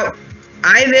 Now,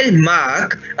 I will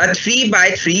mark a 3 by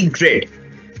 3 grid,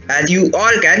 as you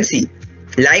all can see.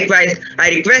 Likewise, I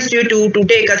request you to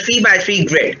take a 3 by 3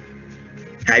 grid.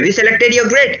 Have you selected your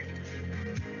grid?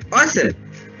 Awesome.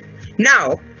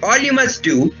 Now, all you must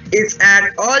do is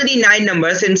add all the 9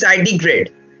 numbers inside the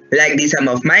grid. Like the sum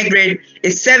of my grid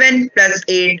is 7 plus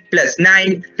 8 plus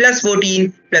 9 plus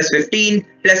 14 plus 15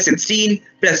 plus 16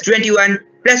 plus 21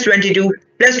 plus 22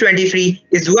 plus 23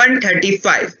 is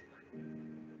 135.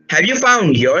 Have you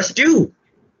found yours too?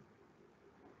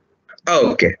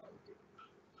 Okay.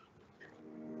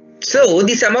 So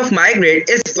the sum of my grid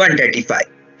is 135.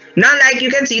 Now like you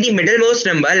can see the middlemost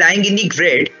number lying in the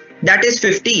grid, that is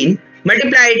 15,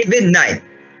 multiply it with 9.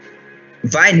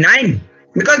 Why 9?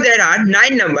 Because there are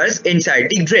 9 numbers inside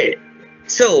the grid.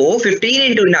 So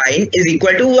 15 into 9 is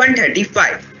equal to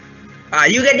 135. Are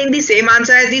you getting the same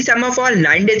answer as the sum of all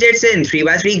 9 digits in 3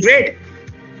 by 3 grid?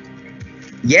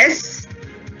 Yes?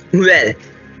 Well,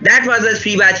 that was a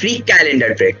 3 by 3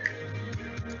 calendar trick.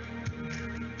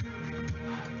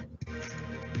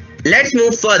 Let's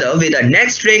move further with the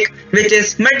next trick, which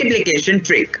is multiplication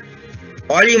trick.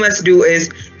 All you must do is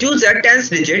choose a tens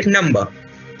digit number.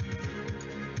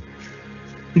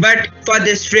 But for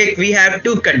this trick, we have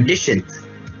 2 conditions.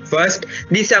 First,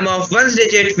 the sum of ones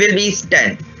digit will be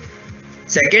 10.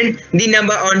 Second, the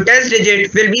number on tens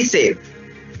digit will be same.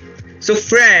 So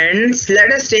friends,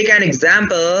 let us take an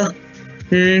example.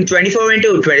 24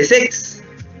 into 26.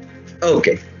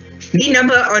 Okay. The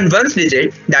number on ones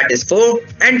digit, that is 4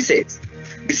 and 6.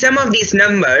 The sum of these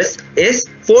numbers is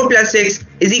 4 plus 6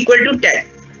 is equal to 10.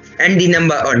 And the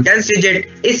number on tens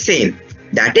digit is same,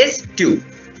 that is 2.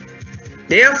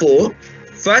 Therefore,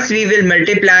 first we will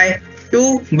multiply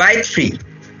 2 by 3.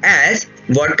 As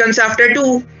what comes after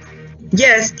 2?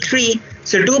 Yes, 3.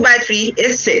 So 2 by 3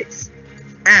 is 6.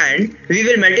 And we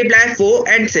will multiply 4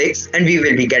 and 6 and we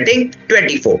will be getting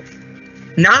 24.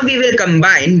 Now we will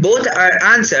combine both our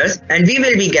answers and we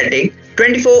will be getting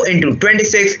 24 into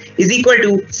 26 is equal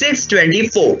to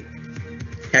 624.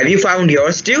 Have you found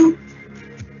yours too?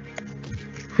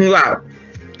 Wow.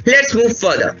 Let's move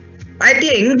further. I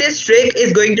think this trick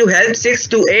is going to help 6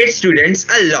 to 8 students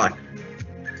a lot.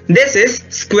 This is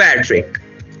square trick.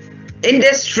 In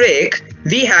this trick,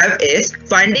 we have is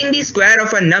finding the square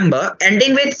of a number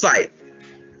ending with 5.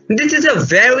 This is a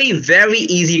very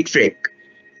easy trick.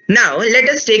 Now let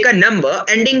us take a number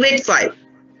ending with 5,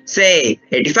 say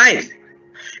 85.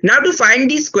 Now to find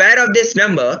the square of this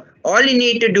number, all you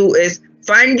need to do is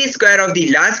find the square of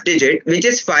the last digit, which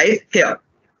is 5 here.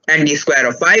 And the square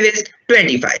of 5 is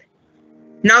 25.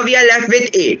 Now we are left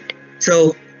with 8.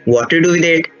 So what to do with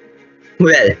it?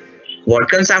 Well, what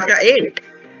comes after 8?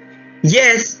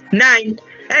 Yes, 9.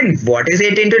 And what is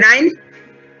 8 into 9?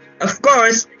 Of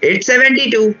course, it's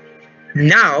 72.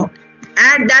 Now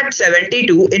add that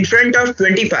 72 in front of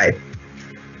 25,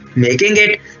 making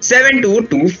it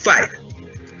 7225.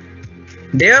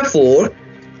 Therefore,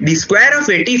 the square of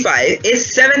 85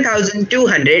 is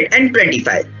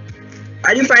 7225.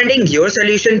 Are you finding your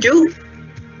solution too?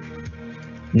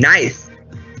 Nice.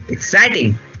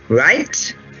 Exciting,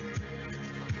 right?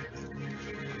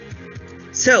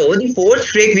 So the fourth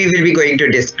trick we will be going to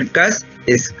discuss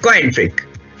is coin trick.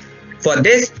 For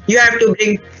this, you have to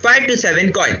bring 5 to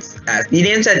 7 coins, as the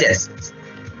name suggests.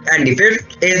 And the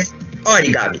fifth is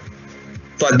origami.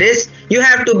 For this, you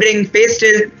have to bring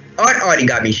pastel or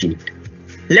origami sheet.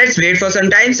 Let's wait for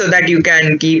some time so that you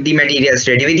can keep the materials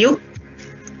ready with you.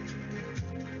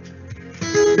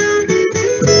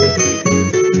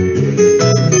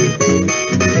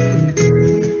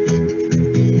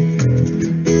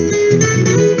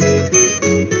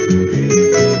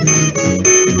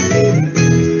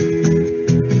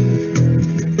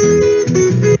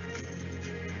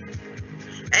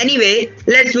 Anyway,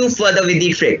 let's move further with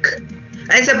the trick.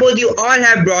 I suppose you all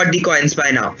have brought the coins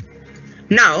by now.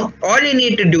 Now, all you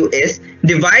need to do is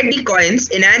divide the coins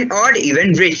in an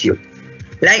odd-even ratio.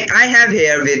 Like I have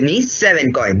here with me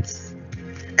 7 coins.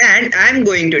 And I'm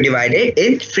going to divide it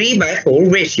in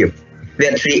 3/4 ratio,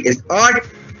 where 3 is odd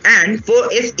and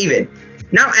 4 is even.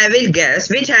 Now I will guess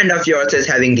which hand of yours is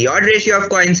having the odd ratio of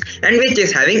coins and which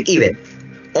is having even.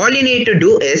 All you need to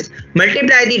do is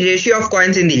multiply the ratio of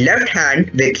coins in the left hand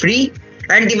with 3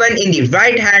 and the one in the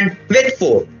right hand with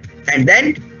 4, and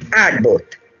then add both.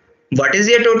 What is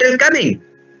your total coming?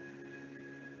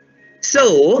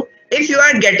 So, if you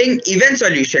are getting even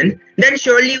solution, then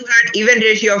surely you had even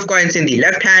ratio of coins in the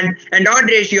left hand and odd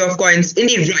ratio of coins in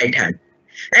the right hand.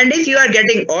 And if you are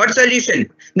getting odd solution,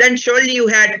 then surely you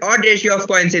had odd ratio of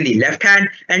coins in the left hand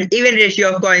and even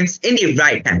ratio of coins in the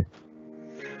right hand.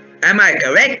 Am I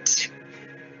correct?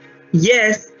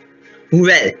 Yes.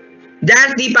 Well,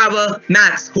 that's the power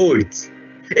maths holds.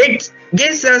 It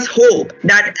gives us hope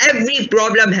that every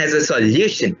problem has a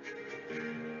solution.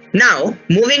 Now,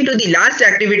 moving to the last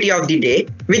activity of the day,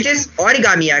 which is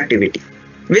origami activity,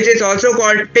 which is also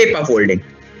called paper folding.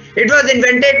 It was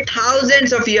invented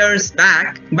thousands of years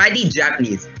back by the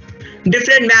Japanese.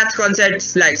 Different math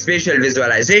concepts like spatial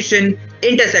visualization,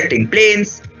 intersecting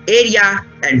planes, area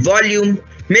and volume,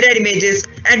 mirror images,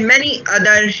 and many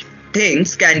other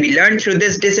things can be learned through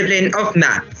this discipline of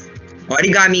maths.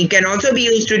 Origami can also be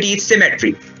used to teach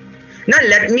symmetry. Now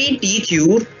let me teach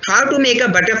you how to make a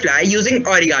butterfly using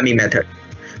origami method.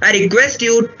 I request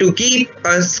you to keep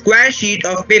a square sheet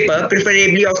of paper,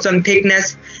 preferably of some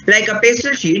thickness like a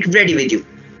pastel sheet, ready with you.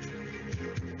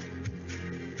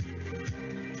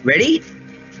 Ready?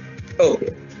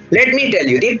 Okay, let me tell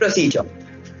you the procedure.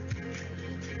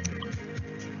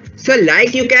 So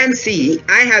like you can see,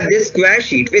 I have this square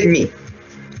sheet with me.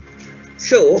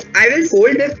 So I will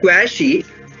fold the square sheet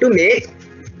to make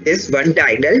this one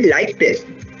diagonal like this.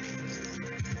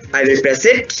 I will press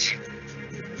it.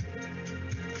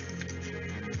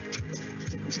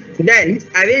 Then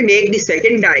I will make the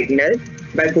second diagonal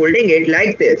by folding it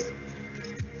like this.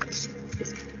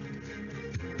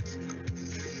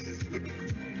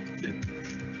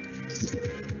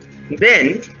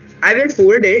 Then I will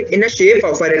fold it in a shape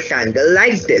of a rectangle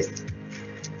like this.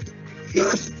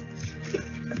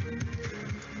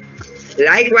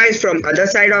 Likewise from other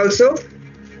side also.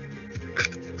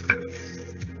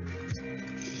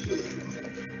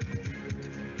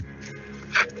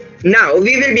 Now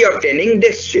we will be obtaining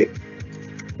this shape.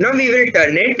 Now we will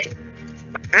turn it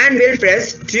and we'll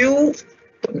press 2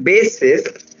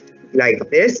 bases like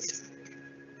this.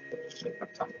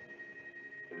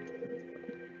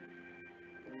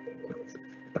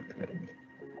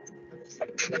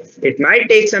 It might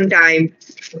take some time.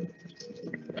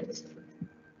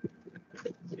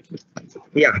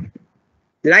 Yeah,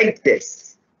 like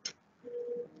this.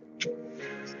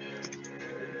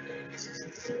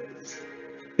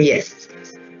 Yes.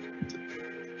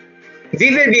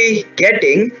 We will be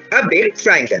getting a big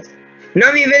triangle.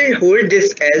 Now we will hold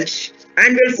this edge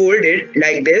and we'll fold it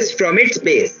like this from its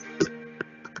base.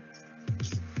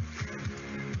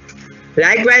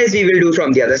 Likewise, we will do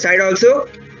from the other side also.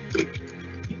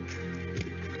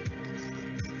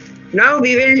 Now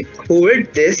we will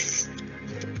hold this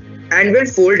and we'll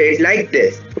fold it like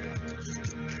this.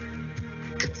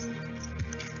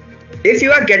 If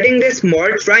you are getting this small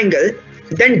triangle,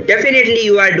 then definitely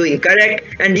you are doing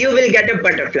correct and you will get a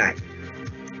butterfly.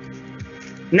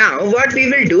 Now what we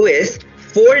will do is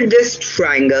fold this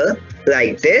triangle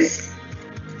like this,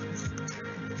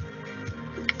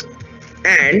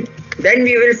 and then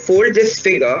we will fold this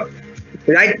figure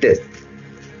like this.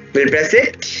 We'll press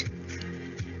it.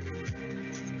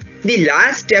 The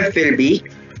last step will be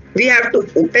we have to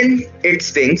open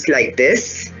its wings like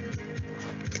this.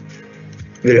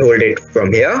 We'll hold it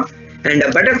from here and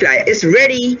the butterfly is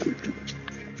ready.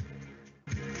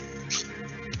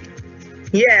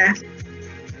 Yeah.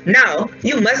 Now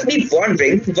you must be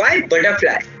wondering why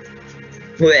butterfly?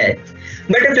 Well,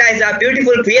 butterflies are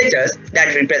beautiful creatures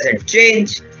that represent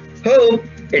change, hope,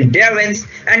 endurance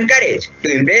and courage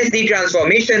to embrace the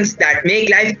transformations that make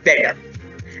life better.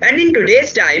 And in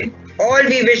today's time, all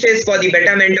we wish is for the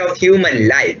betterment of human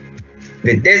life.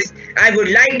 With this, I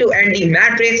would like to end the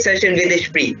matrix session with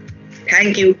Ishpreet.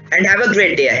 Thank you and have a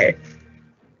great day ahead.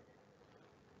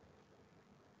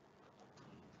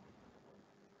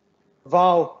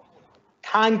 Wow,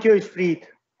 thank you, Ishpreet.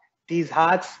 These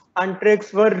hacks and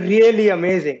tricks were really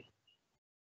amazing.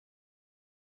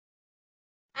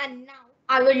 And now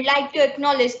I would like to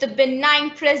acknowledge the benign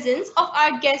presence of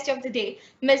our guest of the day,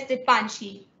 Ms.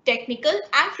 Dipanshi, Technical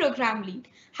and Program Lead,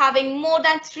 having more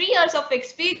than 3 years of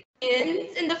experience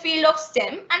in the field of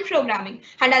STEM and programming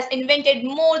and has invented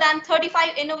more than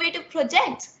 35 innovative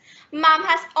projects. Ma'am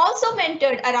has also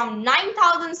mentored around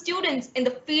 9,000 students in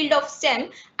the field of STEM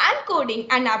and coding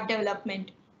and app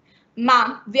development.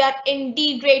 Ma'am, we are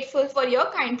indeed grateful for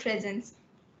your kind presence.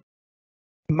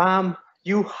 Ma'am,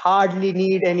 you hardly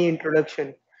need any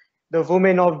introduction. The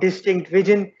woman of distinct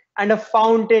vision and a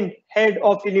fountain head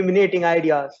of illuminating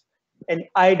ideas, an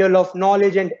idol of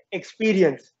knowledge and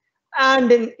experience,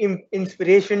 and an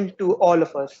inspiration to all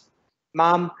of us.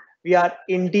 Ma'am, we are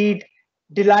indeed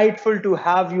delightful to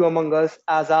have you among us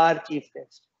as our chief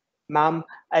guest. Ma'am,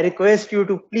 I request you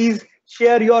to please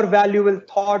share your valuable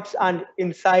thoughts and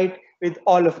insight with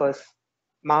all of us.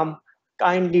 Ma'am,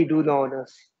 kindly do the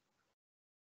honors.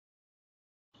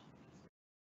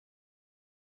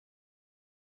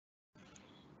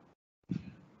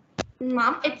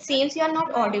 Ma'am, it seems you are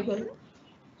not audible.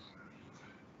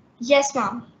 Yes,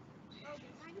 ma'am. Okay,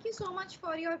 thank you so much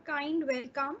for your kind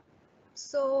welcome.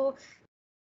 So,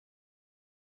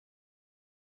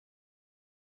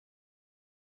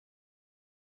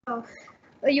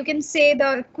 you can say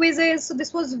the quizzes. So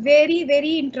this was very,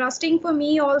 very interesting for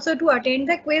me also to attend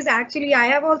the quiz. Actually, I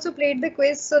have also played the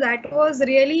quiz, so that was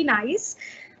really nice.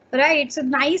 Right, so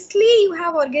nicely you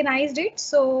have organized it.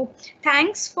 So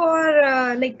thanks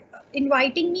for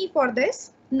inviting me for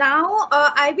this. Now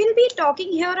I will be talking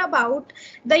here about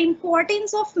the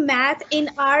importance of math in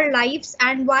our lives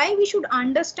and why we should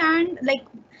understand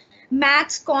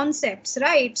maths concepts,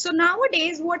 right? So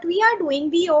nowadays what we are doing,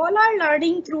 we all are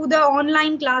learning through the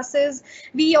online classes,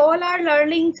 we all are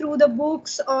learning through the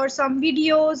books or some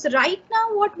videos. Right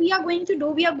now what we are going to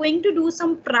do, we are going to do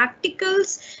some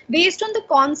practicals based on the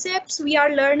concepts we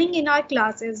are learning in our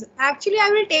classes. Actually, I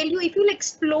will tell you, if you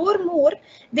explore more,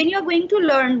 then you are going to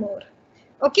learn more.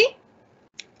 Okay,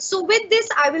 so with this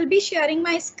I will be sharing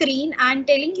my screen and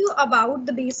telling you about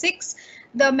the basics,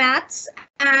 the maths,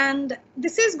 and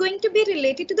this is going to be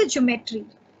related to the geometry.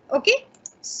 Okay,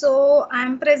 so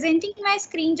I'm presenting my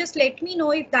screen. Just let me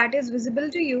know if that is visible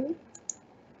to you.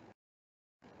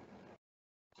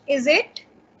 Is it?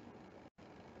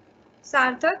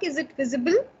 Sarthak, is it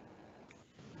visible?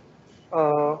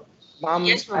 Ma'am,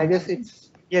 Yes, ma'am. I guess it's,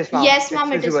 yes, ma'am. Yes,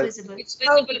 ma'am, it is visible. visible. It's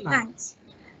visible, Okay, ma'am. thanks.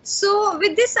 So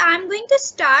with this, I'm going to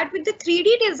start with the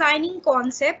 3D designing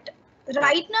concept.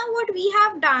 Right now what we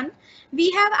have done,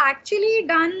 we have actually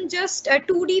done just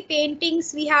 2D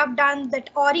paintings. We have done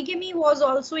that origami was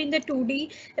also in the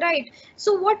 2D, right?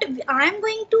 So what I'm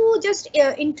going to just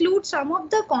include some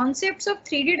of the concepts of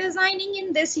 3D designing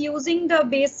in this using the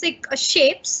basic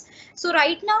shapes. So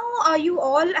right now you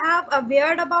all have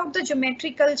aware about the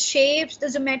geometrical shapes, the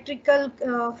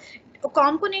geometrical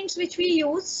components which we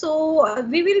use. So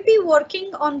we will be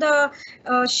working on the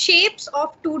shapes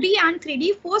of 2D and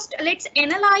 3D. First, let's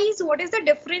analyze what is the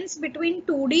difference between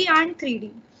 2D and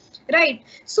 3D. Right,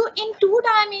 so in 2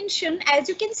 dimension, as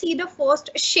you can see, the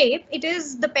first shape, it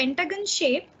is the pentagon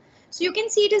shape. So you can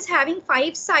see it is having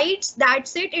 5 sides.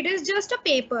 That's it. It is just a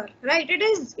paper, right? It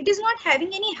is not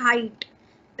having any height,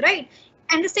 right?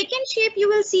 And the second shape you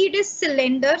will see, it is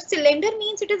cylinder. Cylinder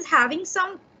means it is having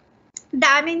some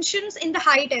dimensions in the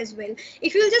height as well.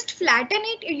 If you will just flatten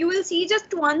it, you will see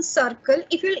just one circle.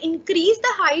 If you will increase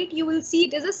the height, you will see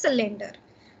it is a cylinder.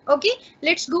 Okay,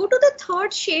 let's go to the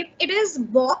third shape. It is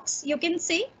box, you can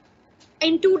say.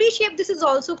 in 2D shape, this is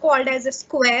also called as a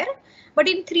square, but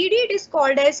in 3D it is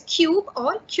called as cube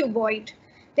or cuboid.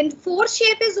 Then fourth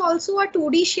shape is also a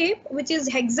 2D shape, which is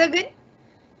hexagon.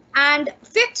 And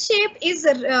fifth shape is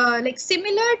like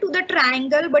similar to the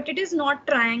triangle, but it is not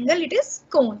triangle, it is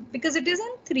cone because it is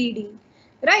in 3D,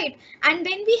 right? And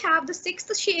then we have the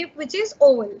sixth shape, which is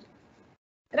oval,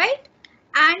 right?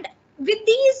 And with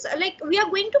these, like, we are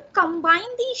going to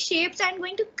combine these shapes and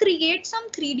going to create some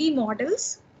 3D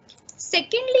models.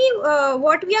 Secondly,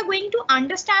 what we are going to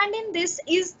understand in this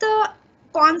is the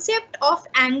concept of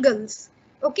angles.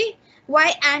 Okay,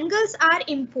 why angles are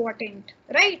important,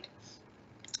 right?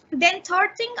 Then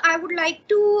third thing, I would like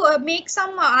to make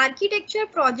some architecture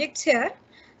projects here.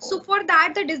 So for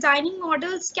that, the designing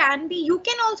models can be, you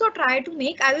can also try to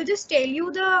make, I will just tell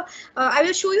you the, I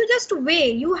will show you just a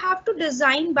way you have to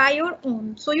design by your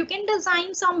own. So you can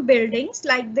design some buildings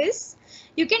like this.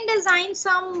 You can design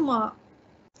some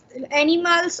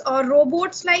animals or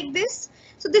robots like this.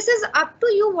 So this is up to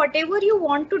you, whatever you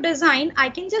want to design. I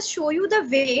can just show you the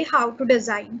way how to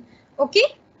design.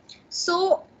 Okay,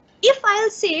 so if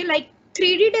I'll say like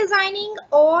 3D designing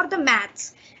or the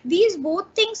maths, these both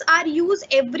things are used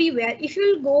everywhere. If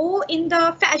you'll go in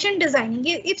the fashion designing,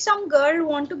 if some girl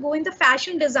want to go in the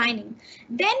fashion designing,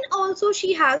 then also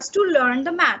she has to learn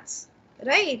the maths,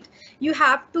 right? You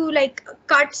have to like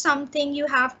cut something, you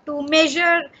have to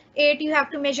measure it, you have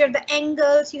to measure the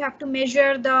angles, you have to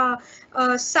measure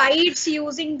the sides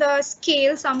using the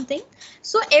scale something.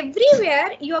 So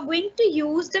everywhere you are going to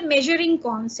use the measuring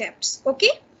concepts,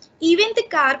 okay? Even the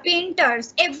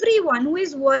carpenters, everyone who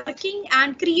is working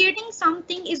and creating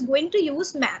something is going to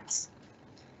use maths.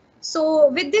 So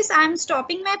with this, I'm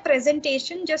stopping my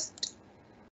presentation. Just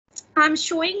I'm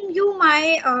showing you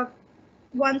my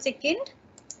 1 second.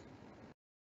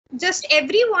 Just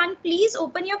everyone, please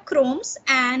open your Chromes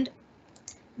and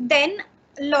then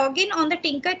log in on the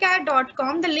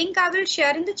tinkercad.com. The link I will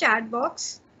share in the chat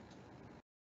box.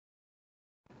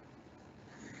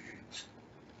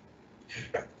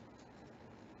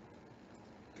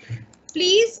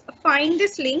 Please find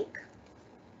this link.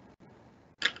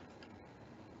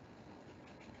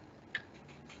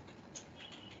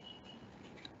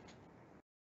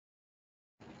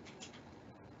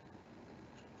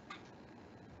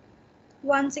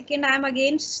 One second, I am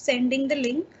again sending the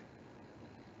link.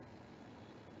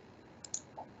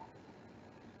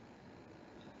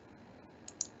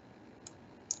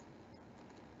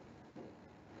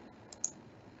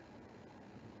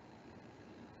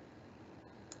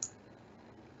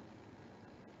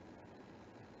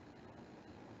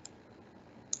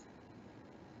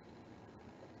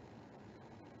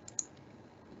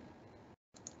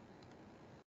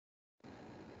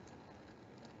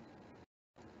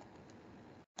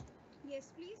 Yes,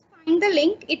 please find the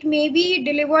link. It may be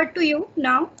delivered to you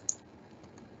now.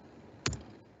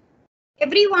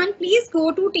 Everyone, please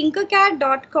go to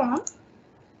tinkercad.com.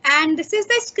 And this is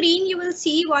the screen you will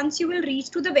see once you will reach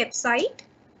to the website.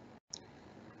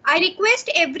 I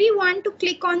request everyone to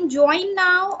click on join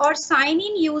now or sign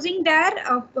in using their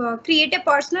create a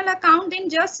personal account, then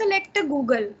just select a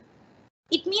Google.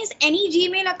 It means any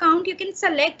Gmail account you can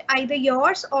select, either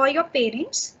yours or your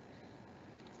parents.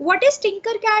 What is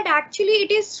Tinkercad? Actually, it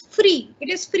is free. It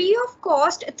is free of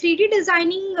cost, a 3D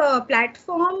designing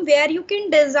platform where you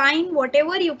can design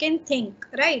whatever you can think,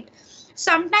 right?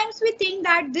 Sometimes we think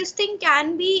that this thing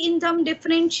can be in some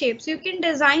different shapes. You can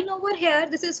design over here.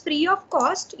 This is free of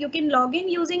cost. You can log in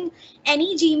using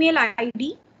any Gmail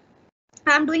ID.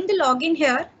 I'm doing the login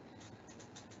here.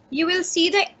 You will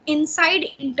see the inside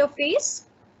interface.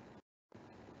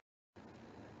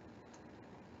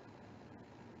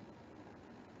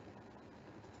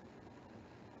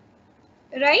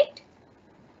 Right?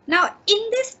 Now, in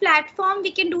this platform,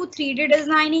 we can do 3D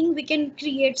designing, we can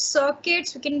create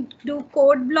circuits, we can do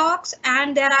code blocks,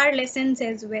 and there are lessons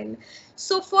as well.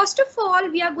 So first of all,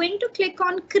 we are going to click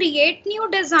on create new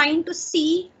design to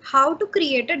see how to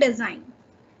create a design.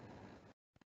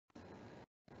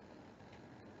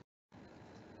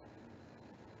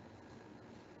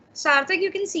 Sarthak,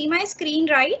 you can see my screen,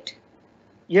 right?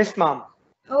 Yes, ma'am.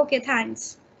 Okay,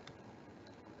 thanks.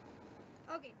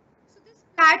 Okay, so this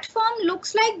platform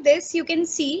looks like this. You can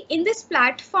see in this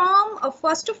platform,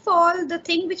 first of all, the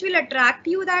thing which will attract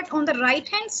you, that on the right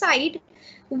hand side,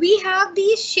 we have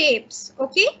these shapes.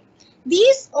 Okay,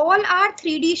 these all are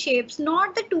 3D shapes,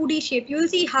 not the 2D shape. You will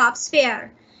see half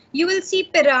sphere. You will see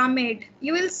pyramid.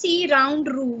 You will see round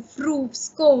roof, roofs,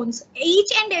 cones.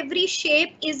 Each and every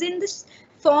shape is in this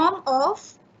form of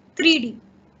 3D.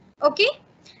 Okay.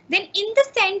 Then in the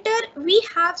center, we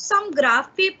have some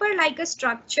graph paper like a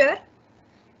structure.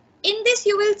 in this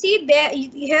you will see there,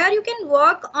 here you can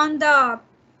work on the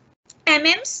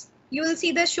MMs. You will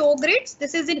see the show grids.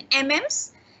 This is in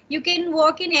MMs. You can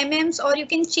work in MMs or you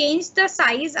can change the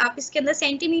size. आप इसके अंदर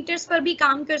centimeters पर भी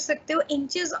काम कर सकते हो,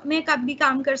 inches में भी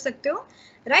काम कर सकते हो,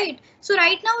 right? So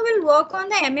right now we will work on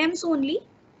the MMs only,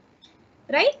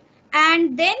 right?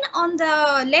 And then on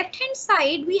the left hand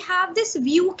side we have this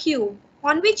view cube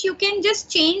on which you can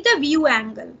just change the view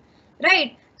angle,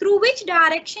 right? Through which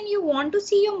direction you want to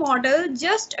see your model,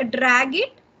 just drag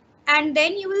it and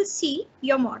then you will see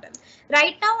your model.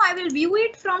 Right now I will view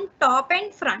it from top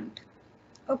and front.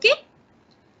 Okay.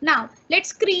 Now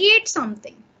let's create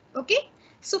something. Okay.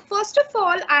 So first of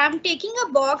all, I am taking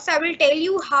a box. I will tell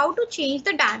you how to change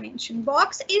the dimension.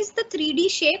 Box is the 3D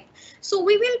shape. So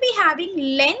we will be having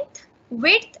length,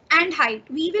 width and height.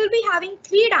 We will be having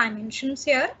 3 dimensions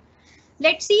here.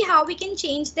 Let's see how we can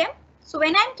change them. So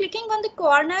when I'm clicking on the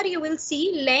corner, you will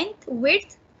see length,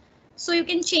 width. So you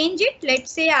can change it.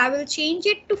 Let's say I will change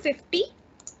it to 50.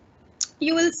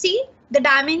 You will see the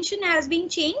dimension has been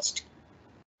changed,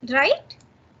 right?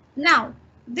 Now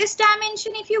this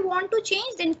dimension, if you want to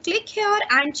change, then click here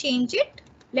and change it.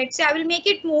 Let's say I will make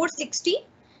it more 60.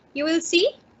 You will see.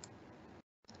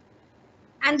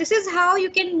 And this is how you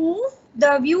can move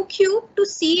the view cube to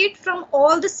see it from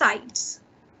all the sides.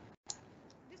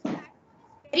 This platform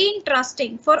is very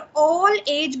interesting for all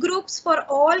age groups, for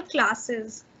all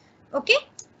classes. Okay.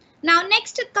 Now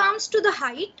next it comes to the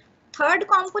height. Third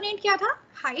component kya tha?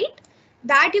 Height.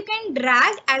 That you can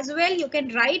drag as well. You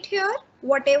can write here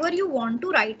whatever you want to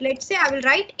write. Let's say I will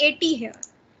write 80 here.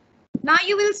 Now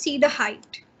you will see the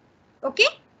height. Okay.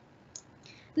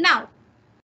 Now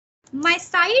my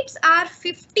sides are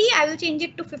 50. I will change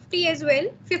it to 50 as well.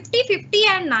 50, 50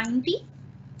 and 90.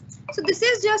 So this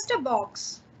is just a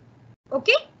box.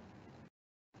 Okay.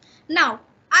 Now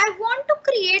I want to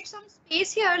create some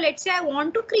space here. Let's say I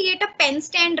want to create a pen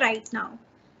stand right now.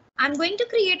 I'm going to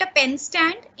create a pen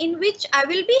stand in which I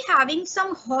will be having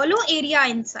some hollow area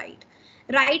inside.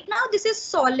 Right now this is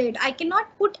solid. I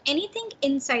cannot put anything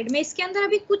inside. मैं इसके अंदर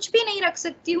अभी कुछ भी नहीं रख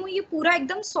सकती हूँ. ये पूरा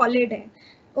एकदम solid है.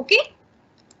 Okay.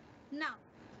 Now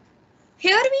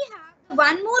here we have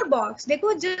one more box.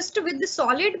 देखो, just with the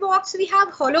solid box we have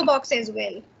hollow box as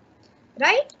well.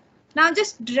 Right. Now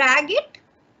just drag it.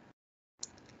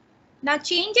 Now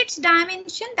change its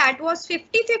dimension. That was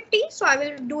 50, 50. So I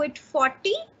will do it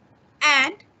 40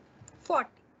 and 40.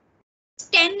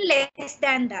 10 less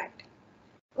than that.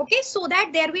 Okay, so that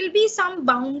there will be some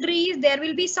boundaries, there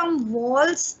will be some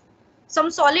walls,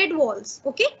 some solid walls.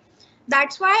 Okay,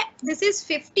 that's why this is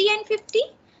 50 and 50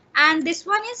 and this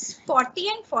one is 40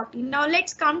 and 40. Now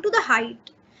let's come to the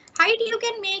height. Height you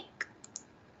can make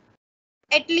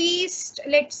at least,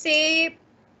 let's say,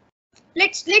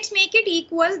 let's make it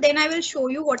equal. Then I will show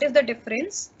you what is the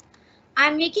difference.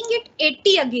 I'm making it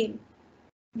 80 again.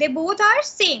 They both are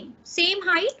same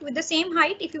height with the same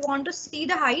height. If you want to see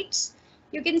the heights,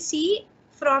 you can see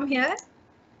from here,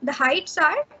 the heights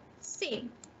are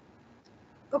same.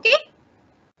 Okay.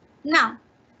 Now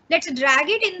let's drag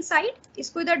it inside.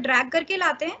 इसको इधर drag करके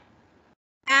लाते हैं.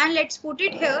 And let's put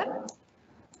it here.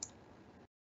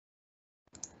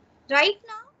 Right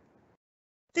now,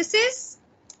 this is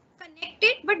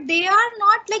connected, but they are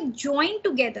not like joined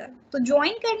together. तो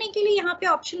join करने के लिए यहाँ पे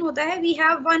option होता है. We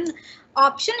have one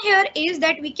option here is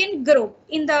that we can group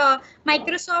in the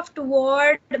Microsoft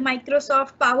Word,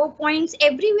 Microsoft PowerPoints,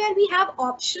 everywhere we have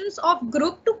options of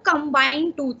group to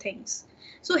combine two things.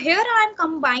 So here I am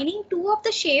combining two of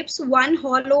the shapes, one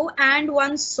hollow and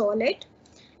one solid.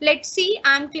 Let's see,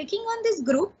 I am clicking on this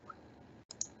group.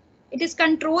 It is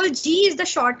Control G is the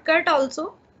shortcut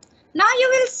also. Now you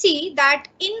will see that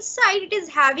inside it is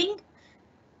having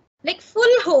like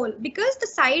full hole because the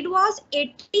side was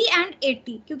 80 and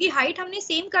 80. क्योंकि height हमने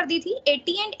same कर दी थी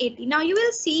 80 and 80. Now you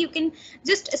will see, you can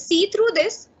just see through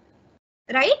this,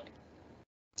 right?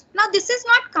 Now this is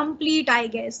not complete, I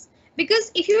guess,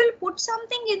 because if you will put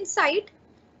something inside,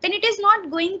 then it is not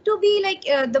going to be like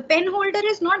the pen holder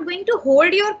is not going to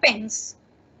hold your pens,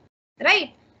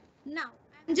 right? Now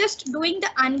I'm just doing the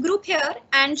ungroup here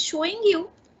and showing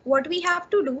you what we have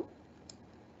to do.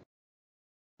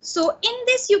 So in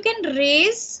this you can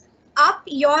raise up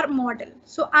your model.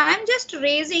 So I am just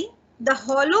raising the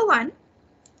hollow one.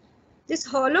 This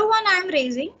hollow one I am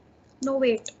raising. No,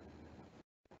 wait.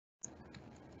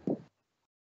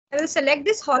 I will select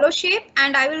this hollow shape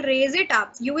and I will raise it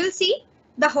up. You will see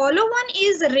the hollow one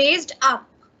is raised up.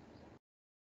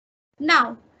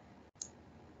 Now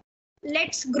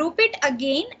let's group it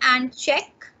again and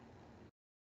check.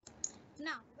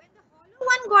 Now when the hollow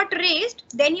one got raised,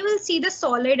 then you will see the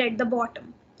solid at the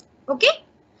bottom. Okay.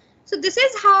 So this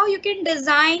is how you can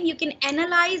design, you can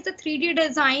analyze the 3D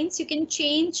designs, you can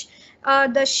change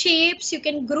the shapes, you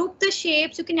can group the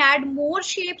shapes, you can add more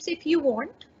shapes if you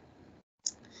want.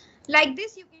 Like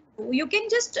this you can do. You can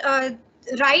just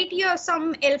write your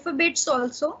some alphabets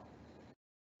also.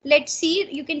 Let's see,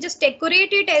 you can just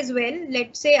decorate it as well.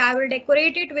 Let's say I will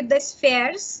decorate it with the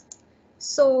spheres.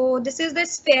 So this is the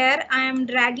sphere. I am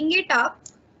dragging it up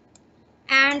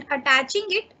and attaching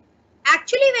it.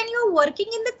 Actually, when you're working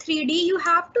in the 3D, you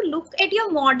have to look at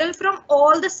your model from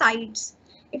all the sides.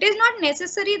 It is not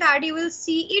necessary that you will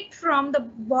see it from the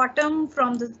bottom,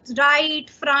 from the right,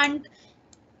 front.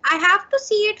 I have to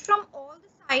see it from all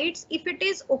the sides if it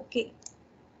is okay.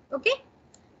 Okay,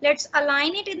 let's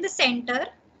align it in the center.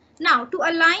 Now to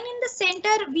align in the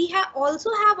center, we also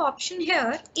have option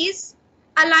here is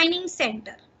aligning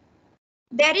center.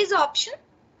 There is option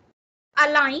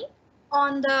align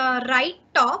on the right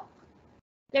top.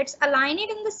 Let's align it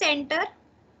in the center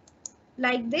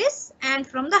like this, and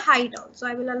from the height also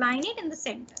I will align it in the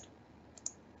center.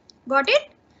 Got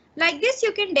it? Like this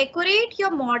you can decorate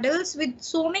your models with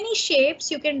so many shapes.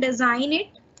 You can design it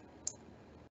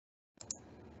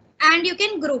and you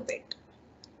can group it.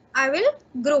 I will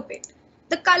group it.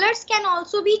 The colors can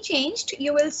also be changed.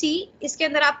 You will see इसके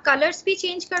अंदर आप colors भी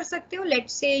change कर सकते हो.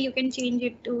 Let's say you can change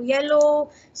it to yellow,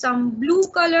 some blue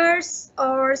colors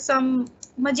or some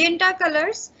magenta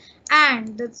colors,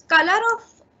 and the color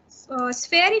of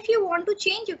sphere, if you want to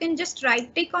change, you can just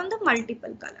right click on the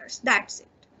multiple colors. That's it.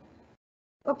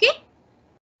 Okay.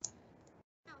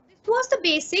 Now this was the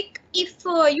basic. If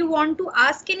you want to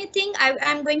ask anything, I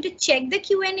am going to check the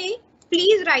Q&A.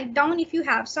 Please write down if you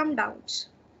have some doubts.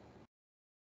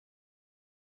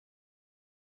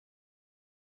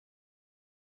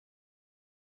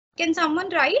 Can someone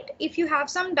write? If you have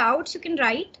some doubts, you can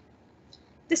write.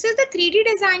 This is the 3D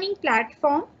designing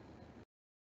platform.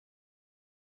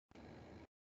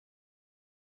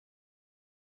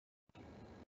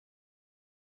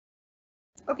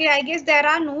 Okay, I guess there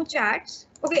are no chats.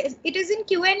 Okay, it is in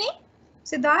Q&A,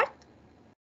 Siddharth?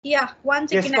 Yeah, 1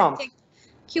 second. Yes, I'll check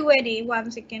Q&A,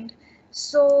 1 second.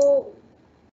 So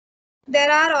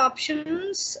there are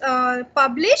options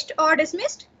published or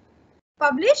dismissed.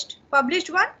 Published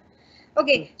one.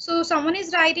 Okay, so someone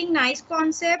is writing nice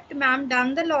concept, ma'am,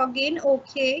 done the login.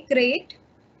 Okay, great.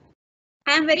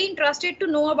 I am very interested to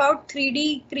know about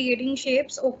 3D creating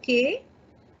shapes. Okay,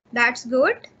 that's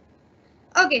good.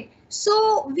 Okay,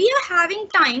 so we are having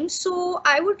time, so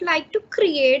I would like to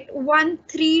create one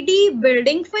 3D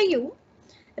building for you,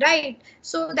 right?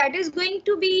 So that is going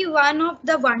to be one of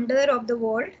the wonder of the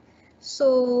world.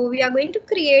 So we are going to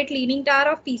create Leaning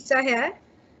Tower of Pisa here,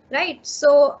 right?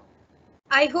 So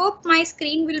I hope my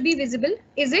screen will be visible.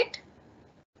 Is it?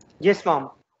 Yes, ma'am.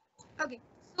 Okay,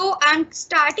 so I'm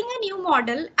starting a new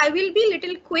model. I will be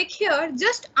little quick here.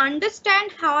 Just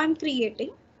understand how I'm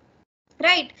creating.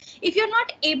 Right. If you're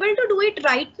not able to do it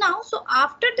right now, so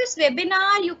after this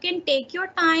webinar, you can take your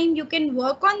time, you can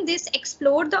work on this,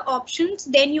 explore the options,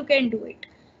 then you can do it.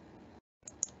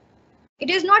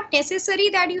 It is not necessary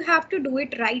that you have to do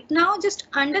it right now. Just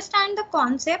understand the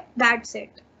concept. That's it.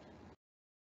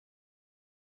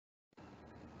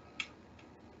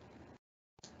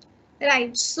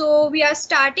 Right. So we are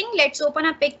starting. Let's open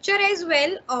a picture as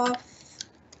well of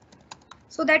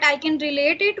so that I can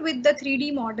relate it with the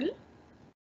 3D model.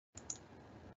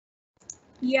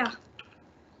 Yeah.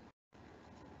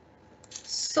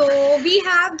 So we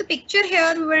have the picture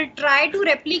here. We will try to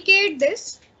replicate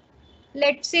this.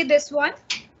 Let's say this one.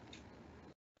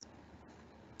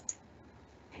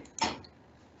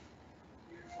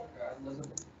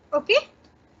 Okay.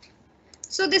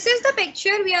 So this is the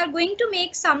picture. We are going to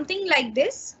make something like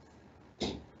this.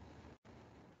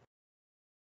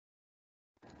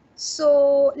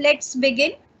 So let's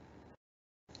begin.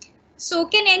 So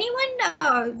can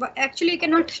anyone actually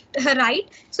cannot write.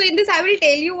 So in this I will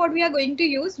tell you what we are going to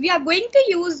use. We are going to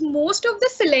use most of the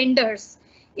cylinders.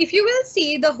 If you will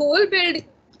see, the whole build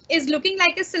is looking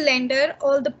like a cylinder.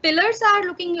 All the pillars are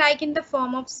looking like in the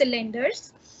form of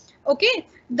cylinders. Okay,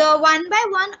 the one by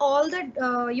one, all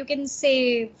the you can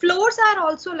say floors are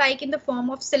also like in the form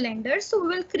of cylinders. So we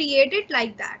will create it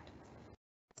like that.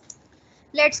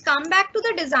 Let's come back to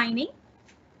the designing.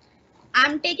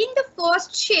 I'm taking the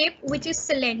first shape, which is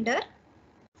cylinder.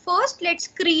 First, let's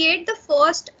create the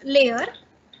first layer.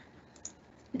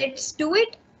 Let's do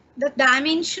it. The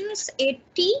dimensions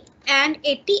 80 and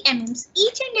 80 mm.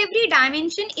 Each and every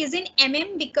dimension is in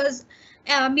mm because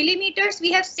millimeters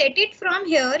we have set it from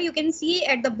here. You can see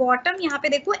at the bottom, यहाँ पे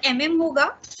देखो mm होगा,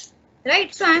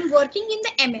 right? So I am working in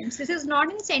the mm. This is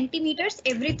not in centimeters.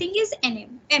 Everything is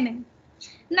mm.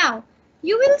 Now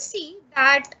you will see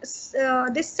that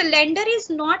this cylinder is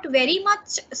not very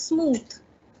much smooth,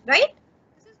 right?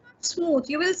 This is not smooth.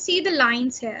 You will see the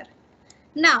lines here.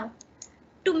 Now,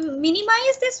 to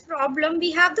minimize this problem,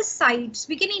 we have the sides.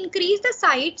 We can increase the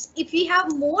sides. If we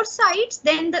have more sides,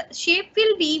 then the shape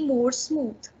will be more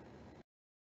smooth.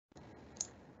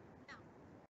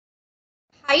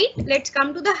 Height, let's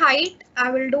come to the height.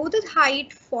 I will do the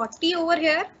height 40 over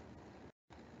here.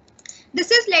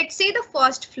 This is, let's say, the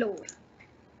first floor.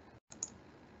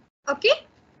 Okay.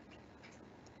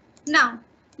 Now,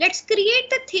 let's create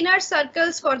the thinner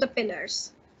circles for the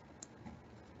pillars.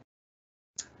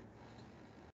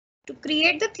 To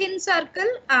create the thin circle,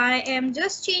 I am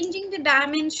just changing the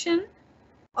dimension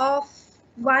of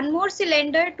one more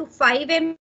cylinder to 5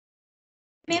 mm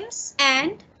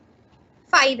and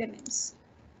 5 mm.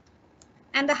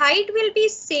 And the height will be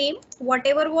same,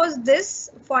 whatever was this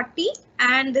 40,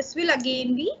 and this will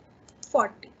again be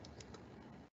 40.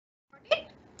 Okay.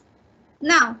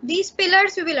 Now, these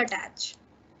pillars we will attach.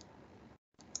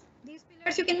 These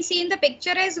pillars you can see in the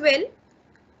picture as well.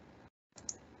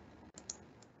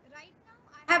 Right now,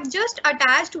 I have just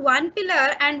attached one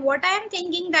pillar, and what I am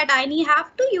thinking that I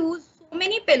have to use so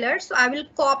many pillars, so I will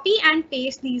copy and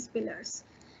paste these pillars.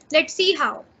 Let's see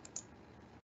how.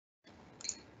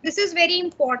 This is very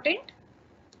important.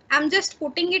 I'm just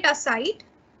putting it aside,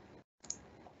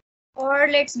 or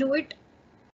let's do it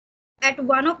at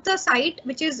one of the side,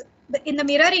 which is in the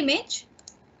mirror image.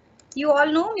 You all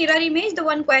know mirror image. The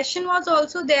one question was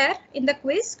also there in the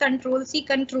quiz. Control C,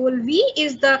 Control V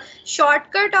is the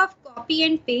shortcut of copy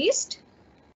and paste.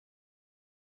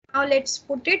 Now let's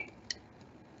put it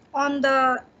on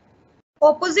the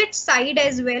opposite side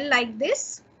as well, like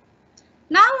this.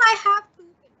 Now I have two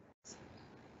pillars.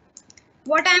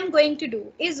 What I'm going to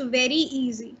do is very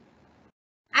easy.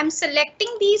 I'm selecting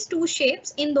these two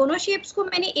shapes. इन दोनों shapes को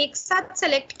मैंने एक साथ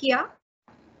select किया,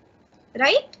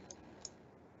 right?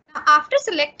 Now after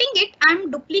selecting it, I'm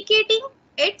duplicating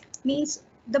it, means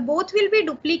the both will be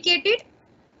duplicated,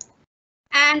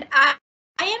 and I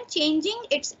am changing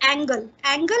its angle.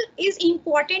 Angle is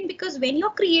important because when you're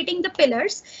creating the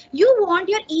pillars, you want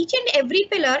your each and every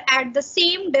pillar at the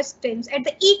same distance, at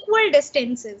the equal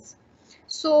distances.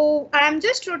 So I'm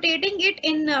just rotating it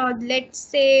in, let's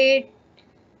say,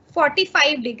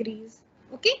 45 degrees.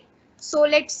 Okay, so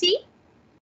let's see.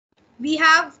 We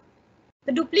have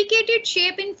the duplicated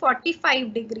shape in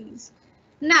 45 degrees.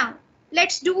 Now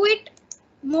let's do it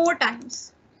more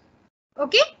times.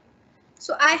 Okay,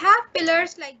 so I have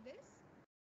pillars like this.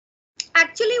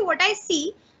 Actually, what I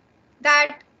see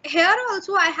that here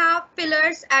also I have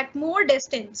pillars at more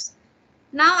distance.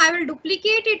 Now I will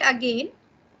duplicate it again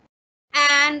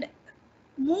and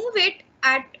move it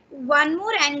at one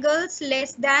more angles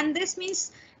less than this,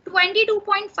 means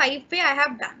 22.5 I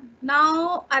have done.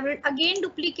 Now I will again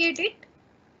duplicate it.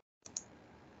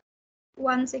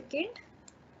 1 second.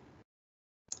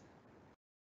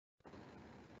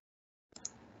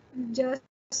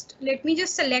 Just let me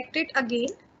just select it again.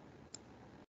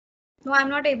 No, I'm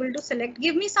not able to select.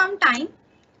 Give me some time.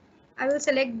 I will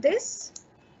select this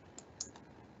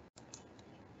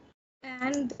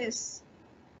and this.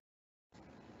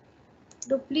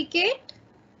 Duplicate.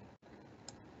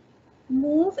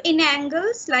 Move in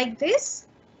angles like this.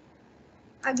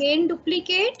 Again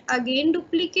duplicate, again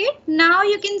duplicate. Now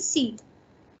you can see.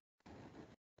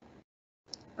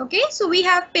 Okay, so we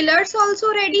have pillars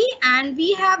also ready and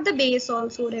we have the base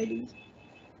also ready.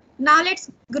 Now let's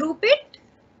group it.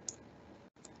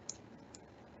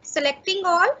 Selecting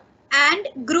all and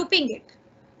grouping it.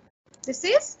 This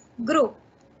is group.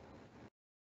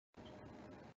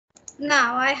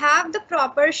 Now I have the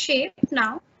proper shape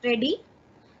now ready.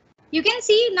 You can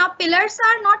see now pillars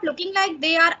are not looking like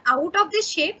they are out of this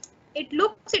shape. It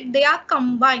looks they are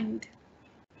combined.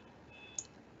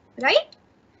 Right?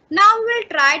 Now we will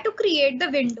try to create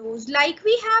the windows like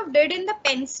we have did in the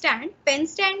pen stand. Pen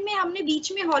stand में हमने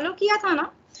बीच में hollow किया था ना.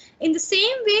 In the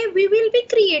same way, we will be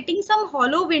creating some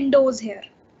hollow windows here.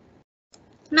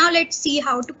 Now let's see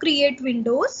how to create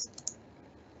windows.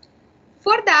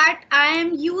 For that, I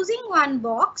am using one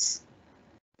box.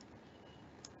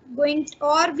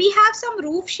 Or we have some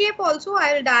roof shape also.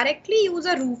 I will directly use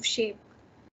a roof shape.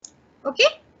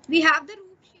 Okay, we have the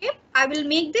roof shape. I will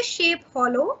make this shape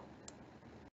hollow.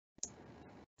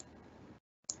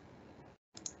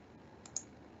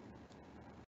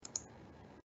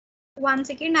 One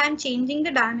second, I am changing the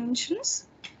dimensions.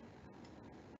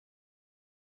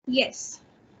 Yes.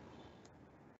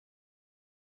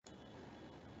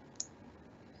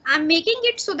 I'm making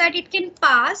it so that it can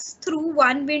pass through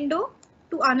one window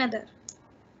to another.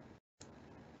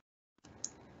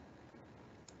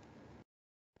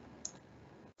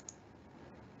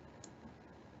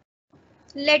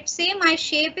 let's say my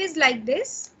shape is like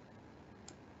this.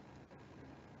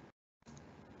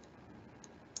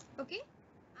 Okay,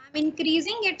 I'm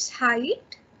increasing its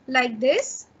height like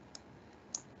this.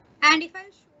 And if I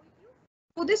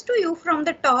show this to you from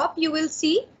the top, you will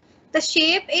see the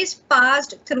shape is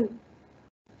passed through.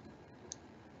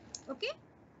 Okay.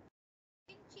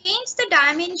 You can change the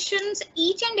dimensions,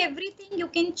 each and everything you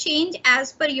can change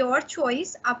as per your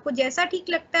choice. आपको जैसा ठीक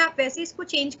लगता है आप वैसे इसको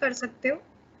change कर सकते हो.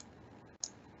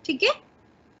 ठीक है?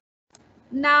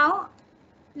 Now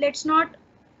let's not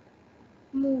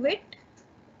move it.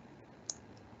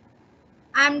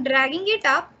 I'm dragging it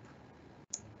up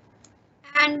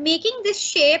and making this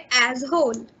shape as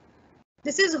whole.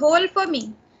 This is whole for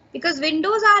me because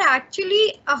windows are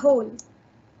actually a whole.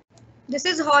 This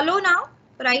is hollow now.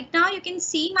 Right now you can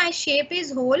see my shape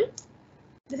is whole.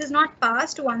 This is not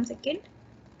passed. 1 second.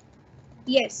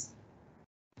 Yes.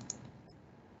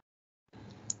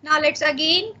 Now let's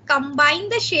again combine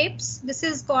the shapes. This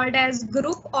is called as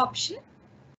group option.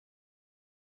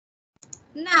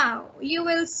 Now you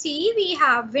will see we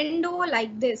have window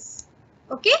like this.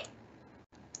 Okay.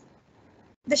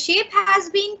 The shape has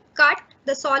been cut.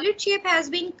 The solid shape has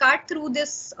been cut through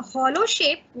this hollow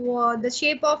shape, or the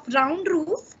shape of round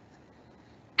roof.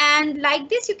 And like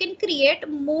this you can create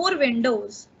more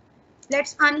windows.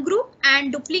 Let's ungroup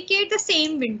and duplicate the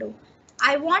same window.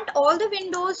 I want all the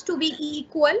windows to be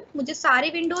equal. मुझे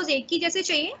सारे windows एक ही जैसे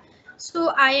चाहिए. So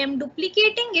I am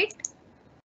duplicating it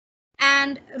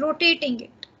and rotating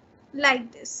it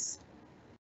like this.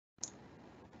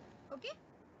 Okay.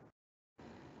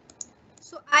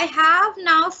 So I have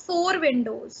now 4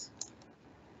 windows.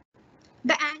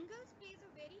 The angles plays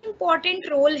a very important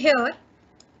role here.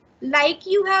 Like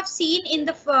you have seen in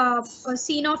the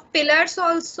scene of pillars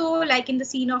also, like in the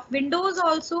scene of windows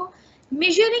also,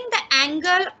 measuring the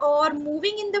angle or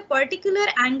moving in the particular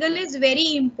angle is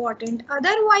very important.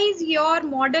 Otherwise your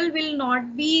model will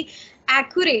not be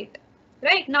accurate.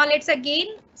 Right, now let's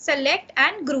again select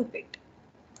and group it.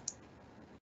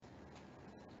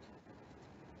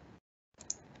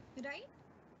 Right.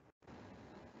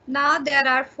 Now there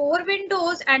are 4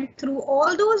 windows and through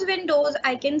all those windows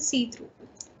I can see through.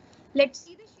 Let's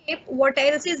see the shape. What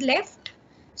else is left?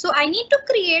 So I need to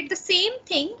create the same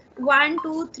thing 1,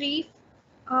 2,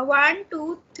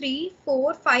 3,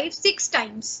 4, 5, 6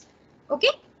 times. Okay.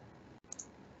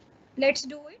 Let's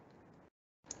do it.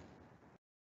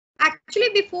 Actually,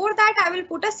 before that, I will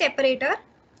put a separator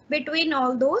between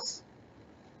all those.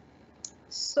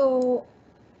 So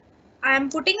I am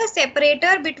putting a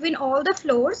separator between all the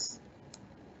floors.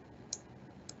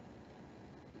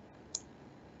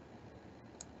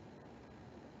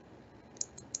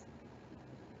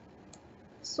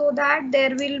 So that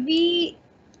there will be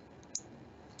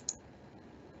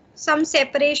some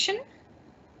separation.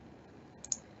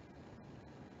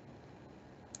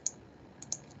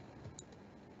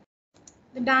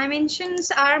 The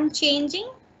dimensions are changing,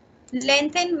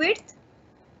 length and width.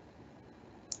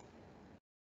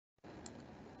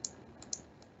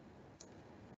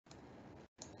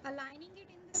 Aligning it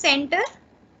in the center.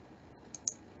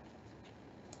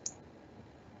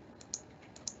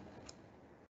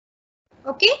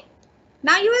 Okay.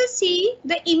 Now you will see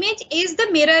the image is the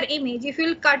mirror image. If you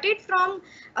will cut it from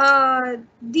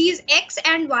these X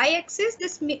and Y axis,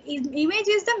 this image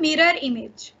is the mirror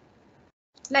image,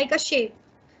 like a shape.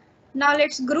 Now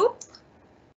let's group.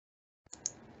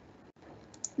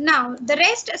 Now the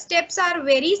rest steps are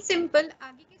very simple.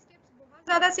 आगे के steps बहुत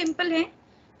ज़्यादा simple हैं.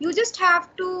 You just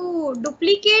have to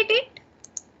duplicate it,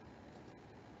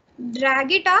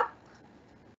 drag it up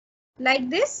like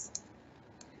this.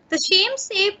 The same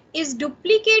shape is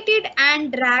duplicated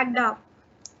and dragged up.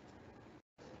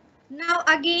 Now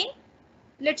again,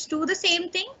 let's do the same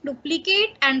thing.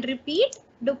 Duplicate and repeat,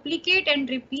 duplicate and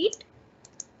repeat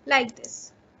like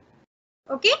this.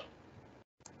 Okay.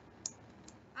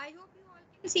 I hope you all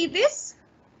can see this.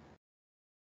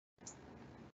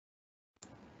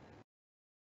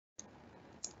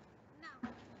 Now,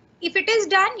 if it is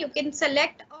done, you can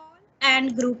select all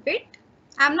and group it.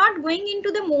 I'm not going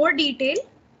into the more detail.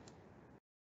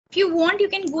 If you want, you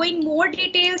can go in more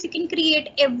details. You can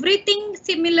create everything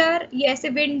similar. Yes,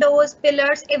 windows,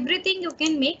 pillars, everything you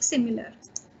can make similar.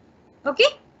 Okay.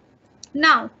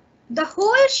 Now, the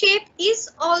whole shape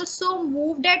is also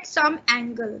moved at some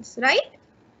angles, right?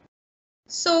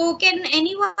 So can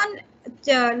anyone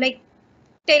like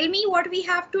tell me what we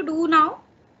have to do now?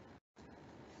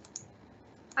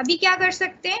 अभी क्या कर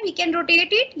सकते हैं? We can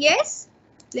rotate it. Yes.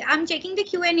 I'm checking the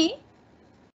Q&A.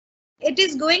 It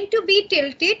is going to be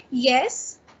tilted.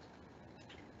 Yes.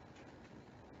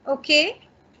 Okay.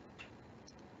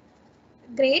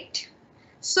 Great.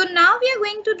 So now we are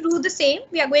going to do the same.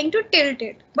 We are going to tilt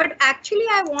it. But actually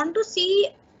I want to see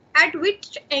at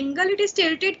which angle it is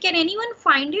tilted. Can anyone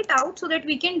find it out so that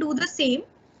we can do the same?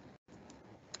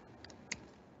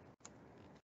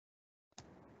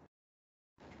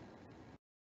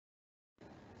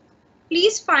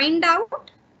 Please find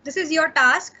out. This is your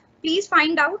task. Please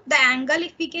find out the angle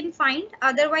if we can find.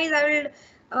 Otherwise I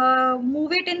will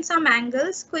move it in some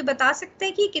angles. कोई बता सकते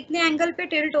हैं कि कितने angle पे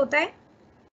tilt होता है?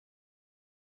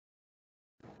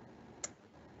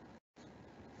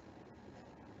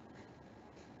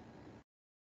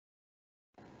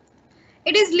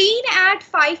 It is lean at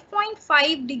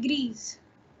 5.5 degrees.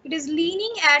 It is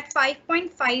leaning at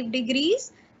 5.5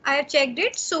 degrees. I have checked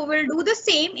it. So we'll do the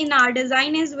same in our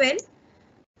design as well.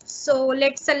 So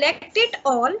let's select it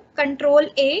all. Control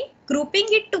A, grouping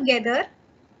it together.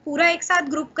 पूरा एक साथ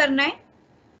group करना है.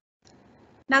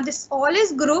 Now this all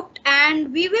is grouped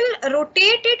and we will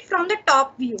rotate it from the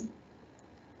top view.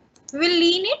 We will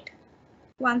lean it.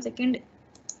 1 second.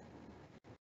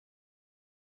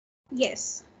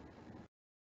 Yes.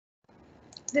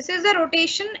 This is the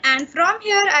rotation and from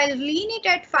here I'll lean it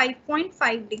at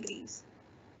 5.5 degrees.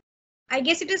 I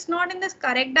guess it is not in the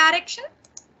correct direction.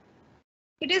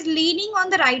 It is leaning on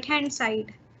the right hand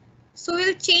side. So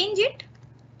we'll change it.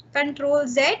 Control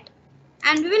Z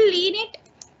and we will lean it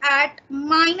at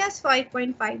minus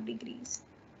 5.5 degrees.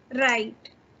 Right.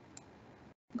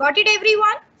 Got it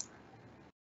everyone?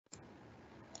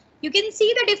 You can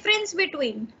see the difference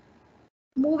between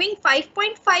moving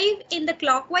 5.5 in the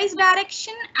clockwise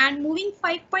direction and moving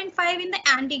 5.5 in the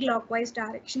anti-clockwise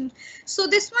direction. So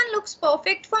this one looks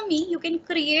perfect for me. You can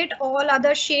create all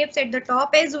other shapes at the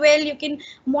top as well. You can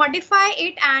modify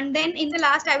it and then in the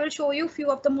last I will show you few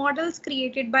of the models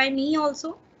created by me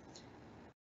also.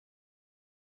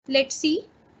 Let's see.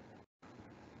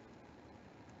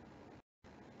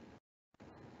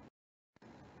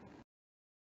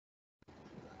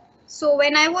 So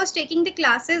when I was taking the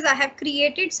classes, I have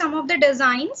created some of the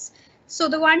designs. So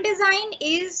the one design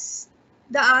is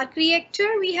the arc reactor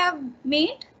we have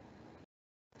made.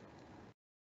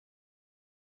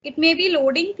 It may be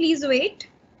loading, please wait.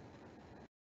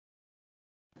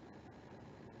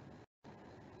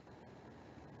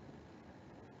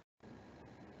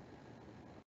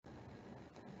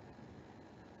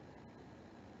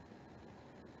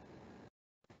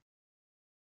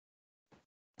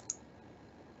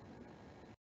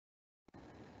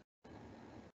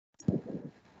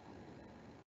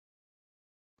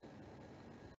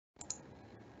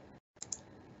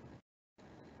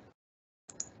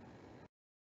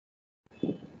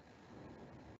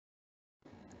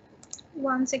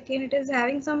 One second, it is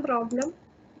having some problem.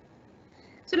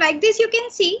 So like this, you can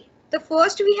see the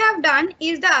first we have done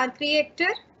is the arc reactor.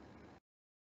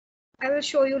 I will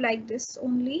show you like this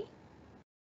only.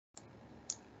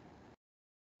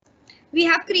 We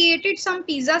have created some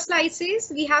pizza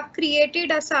slices. We have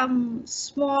created some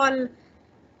small.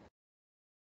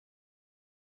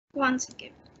 One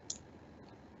second.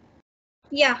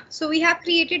 Yeah, so we have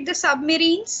created the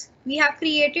submarines. We have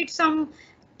created some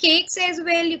cakes as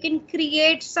well. You can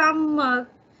create some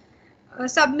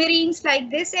submarines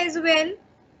like this as well.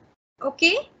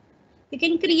 Okay, you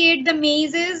can create the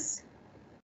mazes.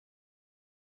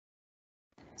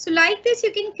 So like this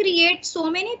you can create so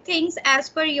many things as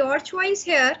per your choice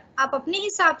here. आप अपने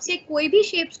हिसाब से कोई भी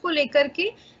shapes को लेकर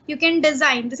के you can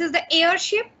design. This is the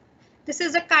airship. This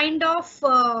is a kind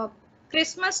of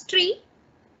Christmas tree.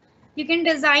 You can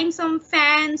design some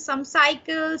fans, some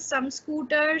cycles, some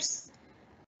scooters.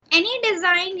 Any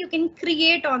design you can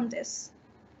create on this.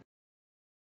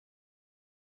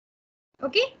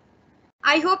 Okay.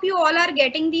 I hope you all are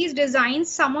getting these designs.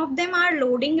 Some of them are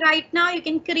loading right now. You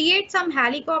can create some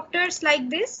helicopters like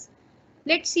this.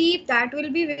 Let's see if that will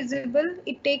be visible.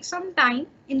 It takes some time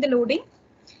in the loading.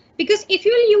 Because if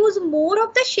you will use more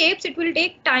of the shapes, it will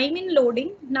take time in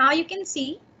loading. Now you can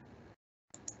see.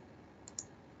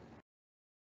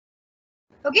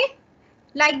 Okay.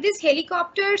 Like this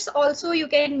helicopters also you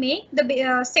can make.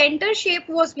 The center shape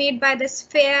was made by the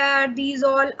sphere. These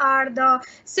all are the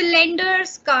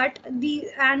cylinders cut.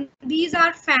 And these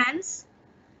are fans.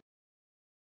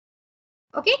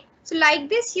 Okay, so like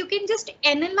this you can just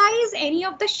analyze any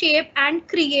of the shape and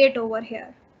create over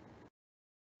here.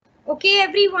 Okay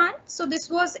everyone, so this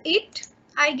was it,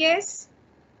 I guess.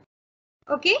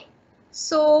 Okay.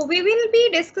 So we will be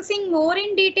discussing more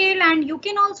in detail and you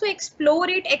can also explore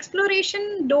it.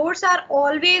 Exploration doors are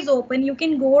always open. You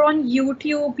can go on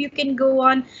YouTube, you can go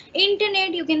on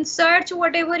internet, you can search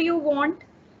whatever you want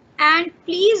and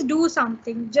please do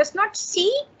something. Just not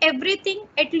see everything,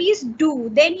 at least do,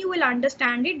 then you will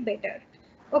understand it better.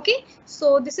 Okay,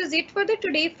 so this is it for the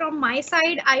today from my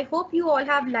side. I hope you all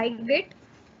have liked it.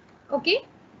 Okay,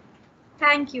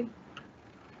 thank you.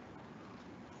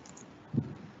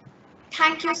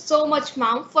 Thank you so much,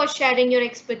 ma'am, for sharing your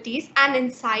expertise and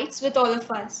insights with all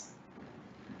of us.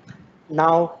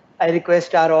 Now, I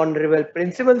request our Honorable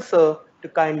Principal Sir to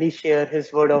kindly share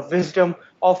his word of wisdom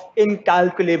of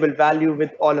incalculable value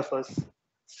with all of us.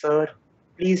 Sir,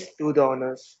 please do the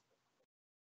honors.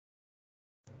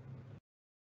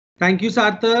 Thank you,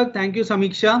 Sarthak. Thank you,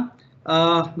 Samiksha.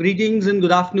 Greetings and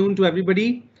good afternoon to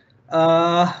everybody.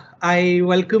 I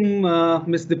welcome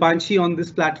Ms. Dipanshi on this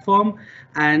platform,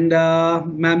 and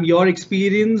ma'am, your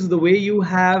experience, the way you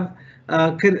have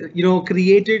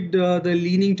created the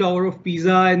Leaning Tower of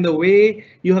Pisa, and the way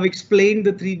you have explained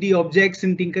the 3D objects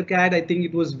in Tinkercad, I think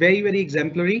it was very, very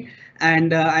exemplary.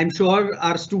 And I'm sure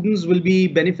our students will be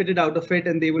benefited out of it,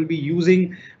 and they will be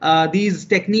using these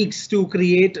techniques to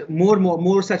create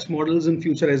more such models in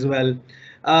future as well.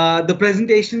 The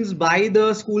presentations by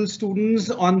the school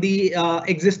students on the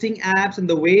existing apps and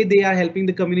the way they are helping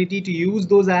the community to use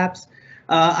those apps.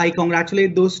 I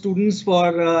congratulate those students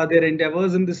for their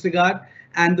endeavors in this regard,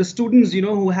 and the students,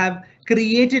 who have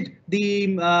created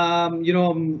the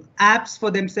apps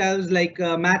for themselves, like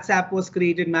maths app was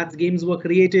created, maths games were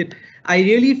created. I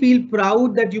really feel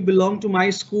proud that you belong to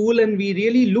my school, and we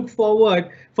really look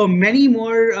forward for many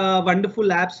more wonderful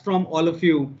apps from all of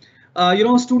you.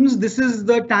 Students, this is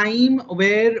the time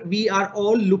where we are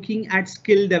all looking at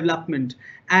skill development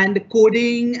and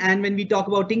coding. And when we talk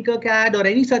about Tinkercad or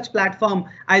any such platform,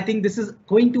 I think this is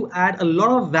going to add a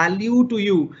lot of value to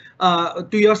you,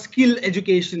 to your skill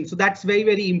education. So that's very,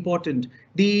 very important.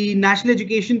 The National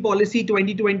Education Policy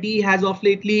 2020 has of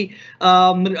lately,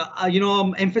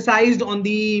 emphasized on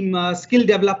the skill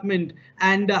development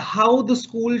and how the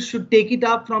school should take it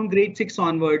up from grade 6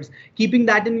 onwards. Keeping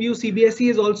that in view, CBSE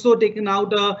has also taken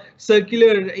out a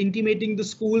circular intimating the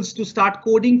schools to start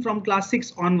coding from class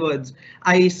 6 onwards.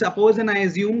 I suppose and I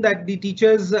assume that the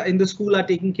teachers in the school are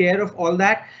taking care of all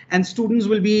that, and students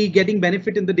will be getting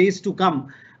benefit in the days to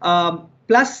come.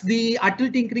 Plus the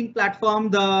Atal Tinkering platform,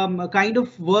 the kind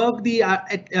of work the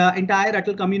entire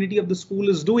Atal community of the school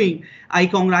is doing, I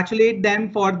congratulate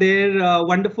them for their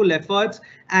wonderful efforts,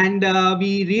 and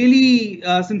we really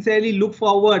sincerely look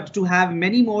forward to have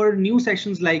many more new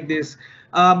sessions like this.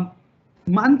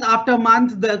 Month after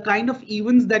month, the kind of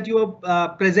events that you are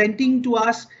presenting to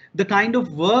us, the kind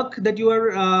of work that you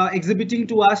are exhibiting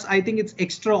to us, I think it's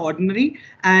extraordinary,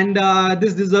 and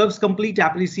this deserves complete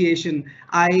appreciation.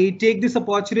 I take this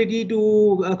opportunity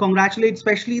to congratulate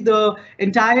especially the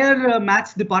entire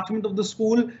maths department of the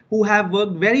school, who have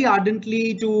worked very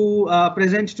ardently to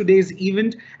present today's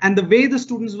event, and the way the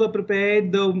students were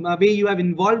prepared, the way you have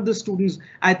involved the students,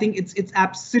 I think it's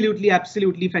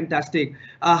absolutely fantastic.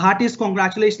 Heartiest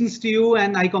congratulations to you,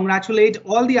 and I congratulate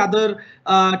all the other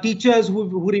teachers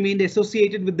who remained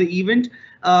associated with the event.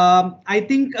 I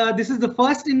think this is the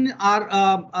first in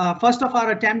our first of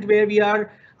our attempt where we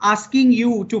are asking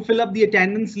you to fill up the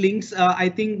attendance links. I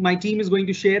think my team is going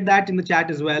to share that in the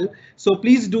chat as well. So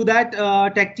please do that,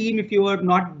 tech team, if you have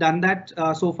not done that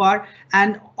so far.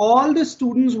 And all the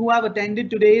students who have attended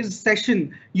today's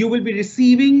session, you will be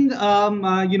receiving,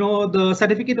 the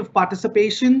certificate of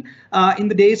participation in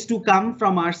the days to come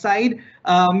from our side,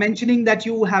 mentioning that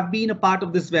you have been a part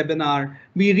of this webinar.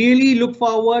 We really look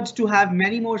forward to have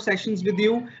many more sessions with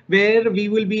you, where we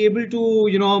will be able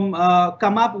to,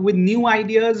 come up with new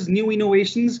ideas, new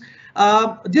innovations.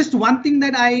 Just one thing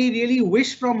that I really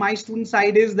wish from my student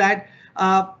side is that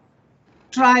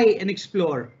try and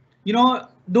explore.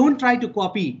 Don't try to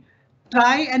copy.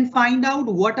 Try and find out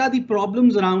what are the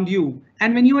problems around you.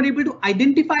 And when you are able to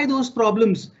identify those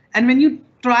problems, and when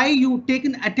you take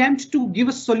an attempt to give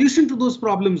a solution to those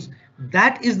problems,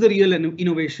 that is the real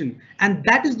innovation, and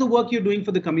that is the work you're doing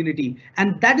for the community,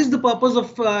 and that is the purpose of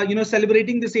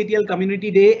celebrating this ATL Community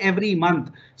Day every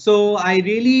month. So I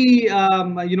really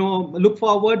look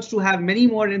forward to have many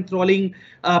more enthralling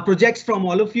projects from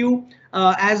all of you.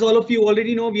 As all of you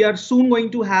already know, we are soon going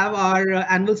to have our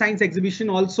annual science exhibition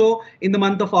also in the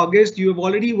month of August. You have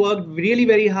already worked really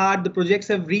very hard. The projects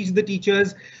have reached the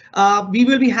teachers. We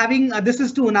will be having, this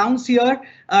is to announce here,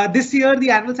 this year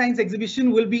the annual science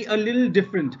exhibition will be a little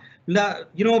different.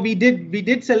 We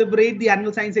did celebrate the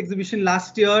annual science exhibition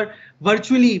last year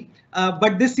virtually,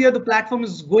 but this year the platform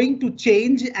is going to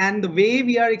change, and the way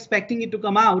we are expecting it to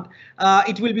come out,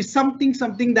 it will be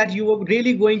something that you are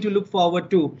really going to look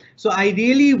forward to. So I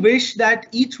really wish that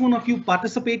each one of you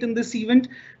participate in this event,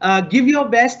 give your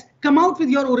best, come out with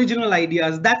your original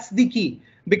ideas. That's the key.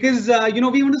 because we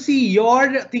want to see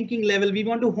your thinking level. We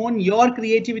want to hone your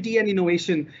creativity and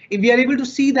innovation. If we are able to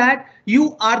see that,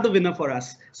 you are the winner for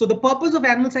us. So the purpose of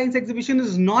annual science exhibition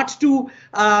is not to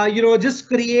just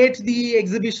create the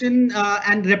exhibition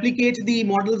and replicate the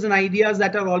models and ideas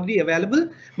that are already available,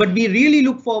 but we really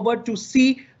look forward to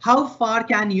see how far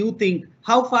can you think,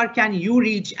 how far can you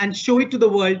reach, and show it to the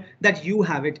world that you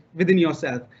have it within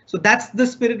yourself. So that's the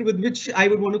spirit with which I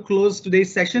would want to close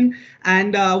today's session.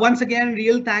 And once again,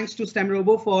 real thanks to STEM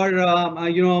Robo for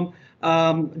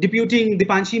deputing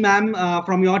Dipanshi ma'am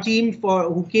from your team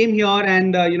who came here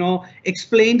and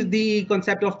explained the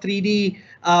concept of 3D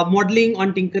modeling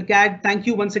on Tinkercad. Thank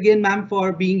you once again, ma'am,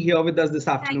 for being here with us this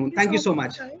afternoon. Thank you so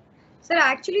much. Sir,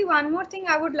 actually, one more thing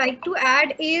I would like to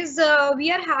add is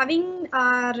we are having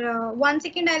our 1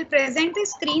 second. I'll present the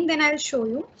screen, then I'll show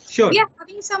you. Sure. We are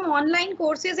having some online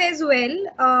courses as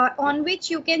well on which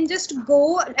you can just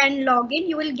go and log in.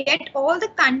 You will get all the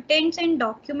contents and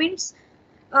documents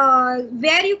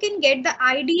where you can get the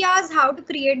ideas how to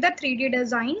create the 3D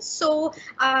designs. So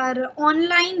our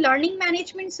online learning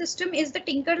management system is the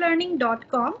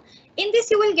tinkerlearning.com. In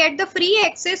this, you will get the free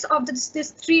access of this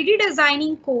 3D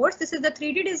designing course. This is the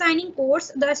 3D designing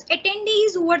course. The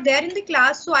attendees who are there in the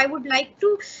class, so I would like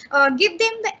to give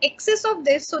them the access of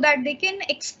this so that they can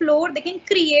explore, they can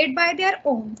create by their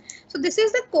own. So this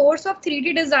is the course of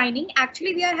 3D designing.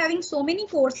 Actually, we are having so many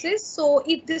courses. So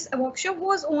if this workshop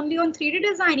was only on 3D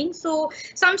designing, so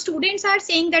some students are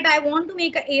saying that I want to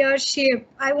make an airship,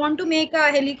 I want to make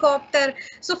a helicopter.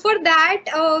 So for that,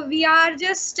 we are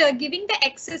just giving the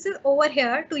accesses over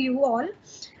here to you all.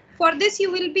 For this,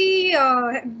 you will be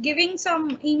giving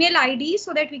some email ID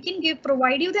so that we can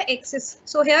provide you the access.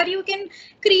 So here you can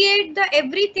create the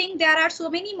everything. There are so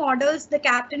many models, the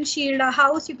Captain Shield, a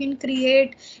house you can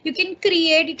create. You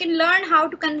can learn how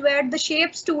to convert the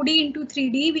shapes 2D into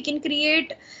 3D. We can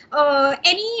create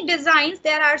any designs.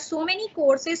 There are so many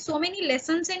courses, so many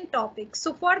lessons and topics.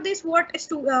 So for this, what is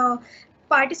to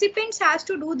participants has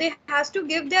to do, they has to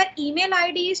give their email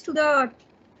IDs to the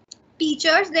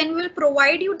teachers, then we'll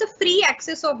provide you the free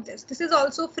access of this. This is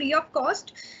also free of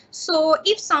cost. So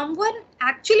if someone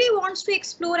actually wants to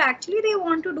explore, actually they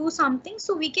want to do something,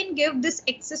 so we can give this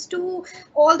access to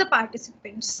all the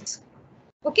participants.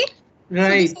 Okay.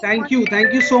 Right. So thank you.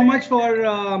 Thank you so much for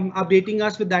updating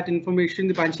us with that information,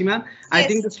 Dipanshi ma'am. Yes. I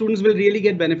think the students will really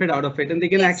get benefit out of it, and they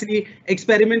can actually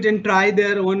experiment and try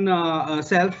their own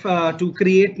self to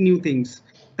create new things.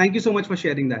 Thank you so much for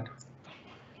sharing that.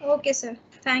 Okay, sir.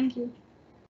 Thank you.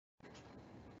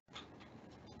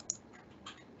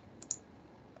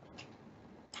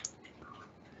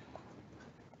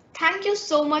 Thank you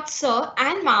so much, sir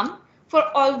and ma'am, for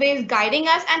always guiding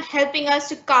us and helping us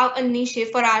to carve a niche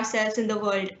for ourselves in the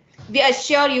world. We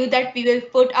assure you that we will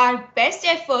put our best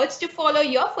efforts to follow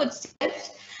your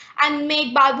footsteps and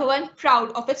make Bal Bhavan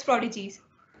proud of its prodigies.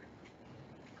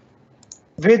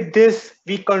 With this,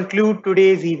 we conclude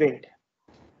today's event.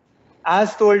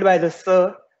 As told by the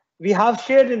sir, we have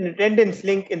shared an attendance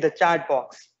link in the chat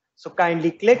box. So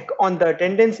kindly click on the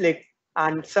attendance link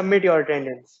and submit your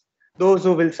attendance. Those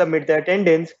who will submit the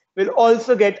attendance will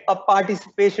also get a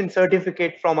participation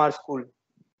certificate from our school.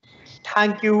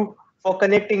 Thank you for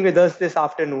connecting with us this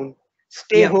afternoon.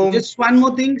 Stay home. Just one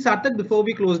more thing, Sarthak, before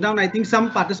we close down. I think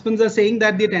some participants are saying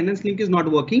that the attendance link is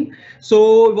not working.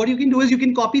 So what you can do is you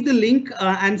can copy the link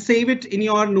and save it in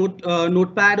your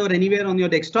notepad or anywhere on your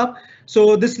desktop.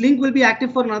 So this link will be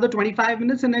active for another 25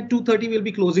 minutes, and at 2:30 we'll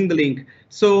be closing the link.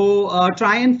 So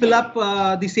try and fill up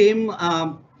the same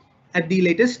at the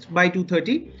latest by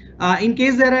 2:30. In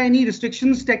case there are any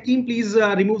restrictions, tech team, please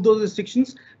remove those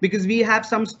restrictions, because we have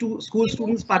some school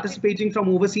students participating from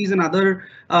overseas and other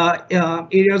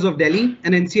areas of Delhi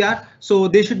and NCR. So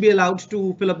they should be allowed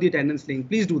to fill up the attendance link.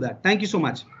 Please do that. Thank you so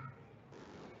much.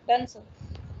 Done, sir.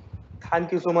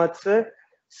 Thank you so much, sir.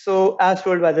 So as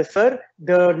told by the sir,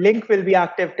 the link will be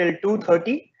active till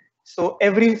 2:30. So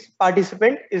every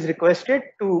participant is requested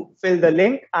to fill the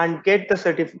link and get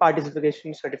the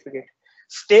participation certificate.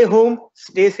 Stay home,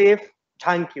 stay safe.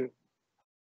 Thank you.